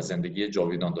بشیم و زندگی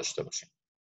جاویدان داشته باشیم.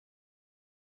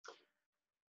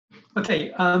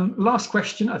 Okay, last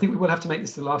question. I think we will have to make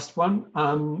this the last one.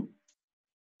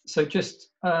 So just,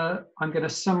 I'm going to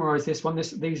summarize this one.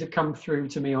 These have come through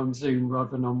to me on Zoom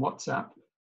rather than on WhatsApp.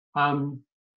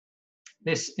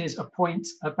 This is a point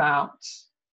about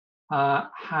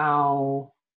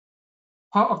how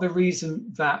part of the reason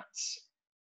that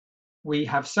we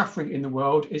have suffering in the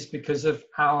world is because of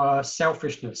our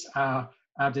selfishness, our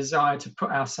desire to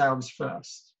put ourselves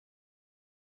first.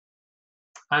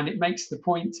 And it makes the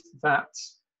point that,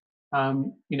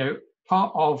 you know,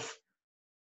 part of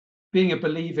being a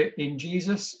believer in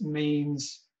Jesus means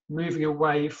moving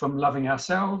away from loving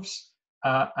ourselves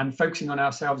and focusing on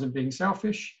ourselves and being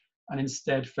selfish, and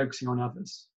instead focusing on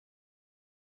others.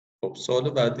 خب سوال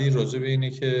بعدی راجع به اینه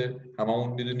که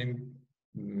هممون میدونیم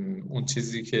اون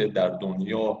چیزی که در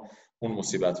دنیا، اون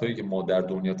مصیبت‌هایی که ما در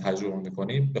دنیا تجربه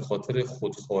می‌کنیم به خاطر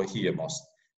خودخواهی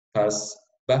ماست. پس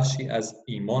بخشی از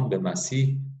ایمان به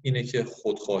مسیح اینه که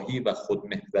خودخواهی و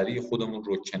خودمحوری خودمون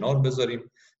رو کنار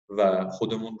بذاریم و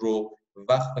خودمون رو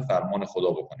وقف فرمان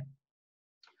خدا بکنیم.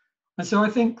 And so I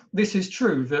think this is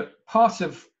true, that part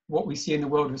of what we see in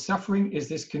the world of suffering is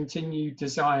this continued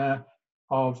desire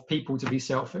of people to be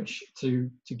selfish,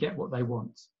 to get what they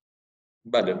want.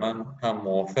 بله، من هم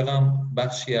موافقم.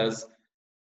 بخشی از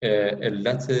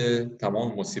علت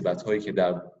تمام مصیبت‌هایی که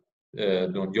در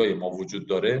دنیای ما وجود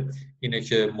داره اینه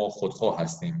که ما خودخواه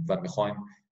هستیم و می‌خوایم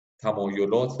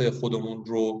تمایلات خودمون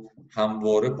رو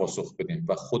همواره پاسخ بدیم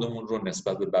و خودمون رو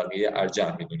نسبت به بقیه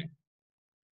ارجح می‌دونیم.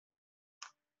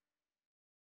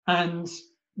 And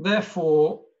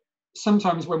therefore,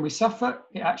 sometimes when we suffer,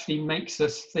 it actually makes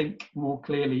us think more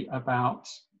clearly about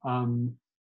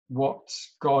what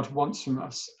God wants from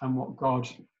us and what God,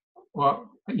 or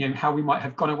you know, how we might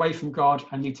have gone away from God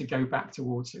and need to go back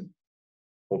towards Him.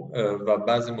 و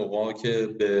بعضی موقعا که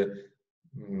به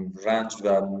رنج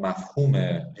و مفهوم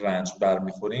رنج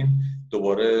برمیخوریم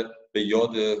دوباره به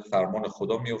یاد فرمان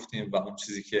خدا میافتیم و اون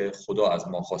چیزی که خدا از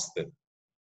ما خواسته.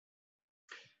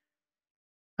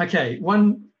 Okay, one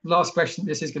last question,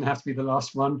 this is going to have to be the last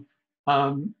one,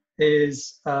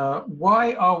 is why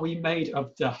are we made of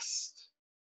dust?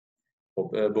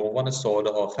 به عنوان سوال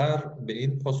آخر به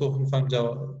این پاسخ می‌خوایم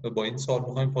با این سوال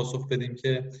می‌خوایم پاسخ بدیم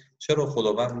که چرا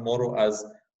خداوند ما رو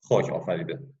از خاک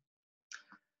آفریده؟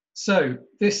 So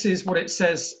this is what it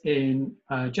says in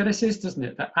Genesis, doesn't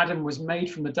it? That Adam was made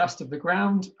from the dust of the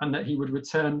ground and that he would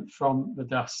return from the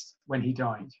dust when he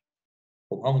died.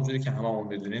 خب همونجوری که هممون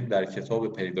می‌دونیم در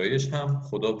کتاب پیدایش هم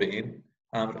خدا به این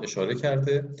امر اشاره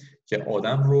کرده که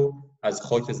آدم رو از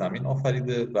خاک زمین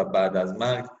آفریده و بعد از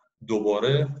مرگ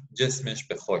دوباره جسمش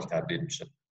به خاک تبدیل میشه.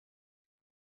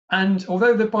 And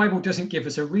although the Bible doesn't give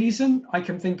us a reason, I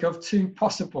can think of two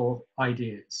possible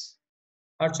ideas.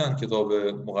 هرچند کتاب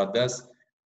مقدس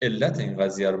علت این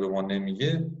قضیه رو به ما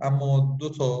نمیگه، اما دو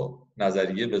تا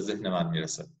نظریه به ذهن من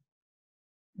میرسه.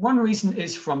 One reason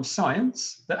is from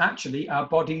science, that actually our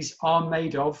bodies are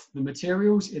made of the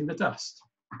materials in the dust.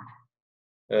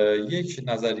 یک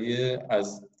نظریه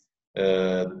از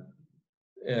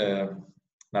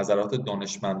نظرات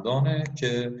دانشمندانه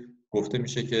که گفته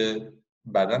میشه که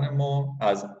بدن ما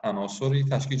از عناصری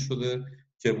تشکیل شده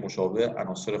که مشابه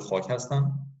عناصر خاک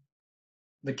هستن.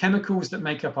 The chemicals that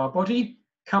make up our body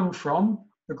come from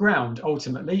the ground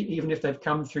ultimately, even if they've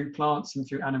come through plants and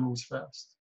through animals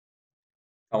first.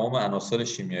 تمام عناصر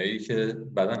شیمیایی که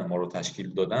بدن ما رو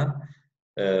تشکیل دادن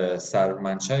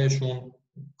سرمنشأشون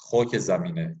خاک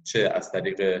زمینه، چه از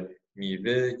طریق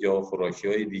میوه یا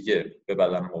خوراکی‌های دیگه به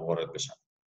بدن ما وارد بشن.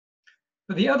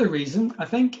 But the other reason, I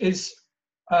think, is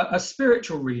a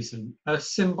spiritual reason, a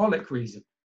symbolic reason.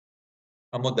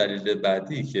 اما دلیل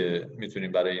بعدی که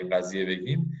میتونیم برای این قضیه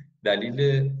بگیم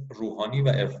دلیل روحانی و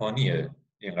عرفانی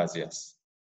این قضیه است.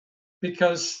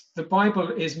 Because the Bible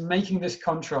is making this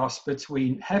contrast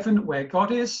between heaven where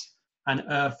God is and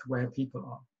earth where people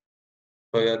are.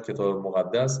 شاید کتاب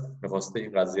مقدس می‌خواسته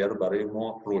این قضیه رو برای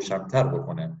ما روشن‌تر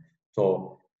بکنه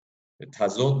تا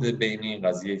تضاد بین این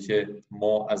قضیه که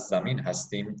ما از زمین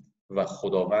هستیم و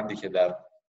خداوندی که در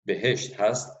بهشت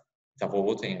هست،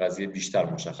 تفاوت این قضیه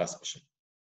بیشتر مشخص بشه.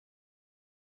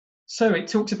 So it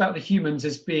talks about the humans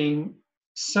as being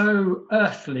so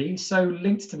earthly, so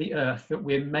linked to the earth that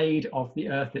we're made of the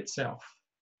earth itself.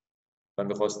 و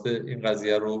می‌خواسته این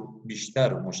قضیه رو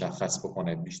بیشتر مشخص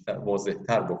بکنه، بیشتر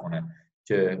واضح‌تر بکنه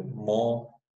که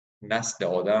ما نسل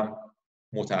آدم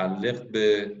متعلق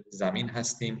به زمین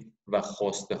هستیم و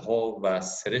خواسته ها و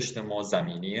سرشت ما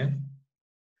زمینیه.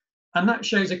 And that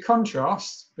shows a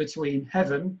contrast between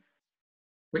heaven,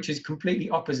 which is completely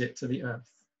opposite to the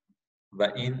earth. و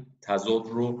این تضاد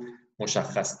رو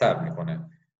مشخص‌تر میکنه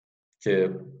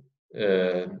که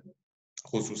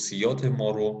خصوصیات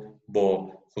ما رو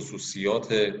با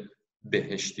خصوصیات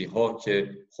بهشتی ها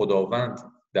که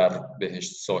خداوند در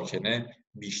بهشت ساکنه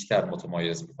بیشتر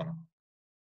متمایز میکنه.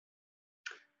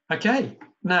 Okay,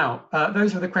 now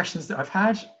those are the questions that I've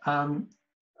had.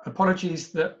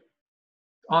 Apologies that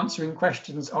answering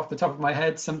questions off the top of my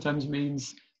head sometimes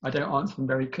means I don't answer them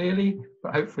very clearly,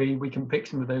 but hopefully we can pick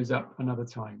some of those up another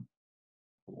time.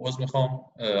 عذر میخوام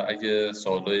اگه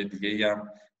سوالای دیگه‌ای هم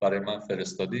برای من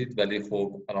فرستادید، ولی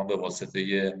خب الان به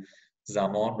واسطه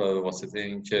زمان و به واسطه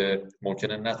اینکه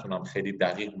ممکنه نتونم خیلی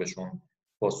دقیق بهشون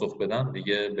پاسخ بدم،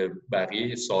 دیگه به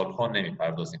بقیه سوال‌ها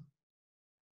نمیپردازیم.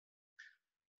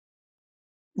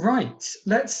 Right,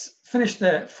 let's finish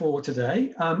there for today.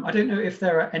 I don't know if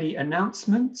there are any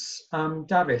announcements.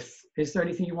 David, is there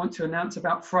anything you want to announce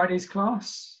about Friday's class?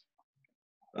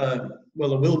 Well,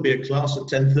 there will be a class at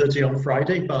 10:30 on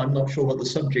Friday, but I'm not sure what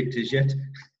the subject is yet.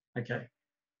 Okay.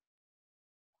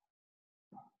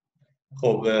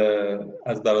 خب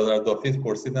از برادر دافید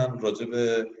پرسیدم راجع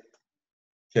به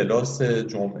کلاس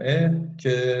جمعه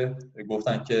که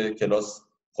گفتن که کلاس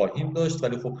خواهیم داشت،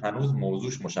 ولی خب هنوز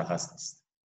موضوعش مشخص نیست.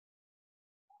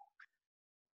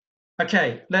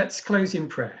 Okay, let's close in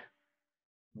prayer.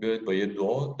 بیایید با یه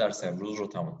دعا درس امروز رو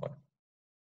تموم کنیم.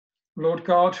 Lord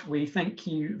God, we thank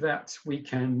you that we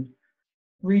can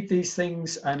read these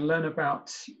things and learn about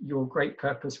your great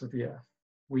purpose with the earth.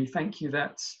 We thank you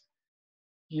that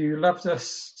you loved us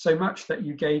so much that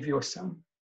you gave your son.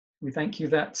 We thank you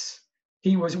that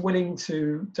he was willing to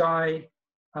die,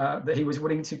 that he was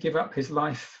willing to give up his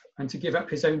life and to give up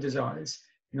his own desires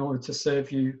in order to serve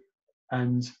you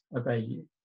and obey you.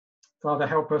 Father,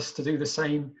 help us to do the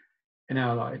same in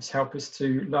our lives. Help us to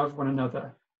love one another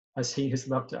as he has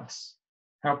loved us.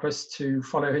 Help us to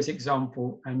follow his example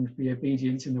and be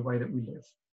obedient in the way that we live.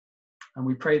 And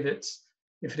we pray that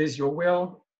if it is your will,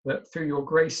 that through your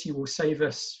grace you will save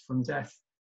us from death,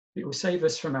 that you will save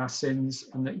us from our sins,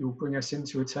 and that you will bring us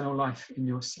into eternal life in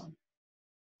your Son.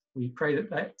 We pray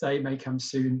that that day may come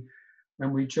soon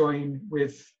when we join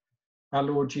with our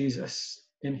Lord Jesus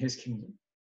in his kingdom.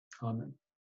 Amen.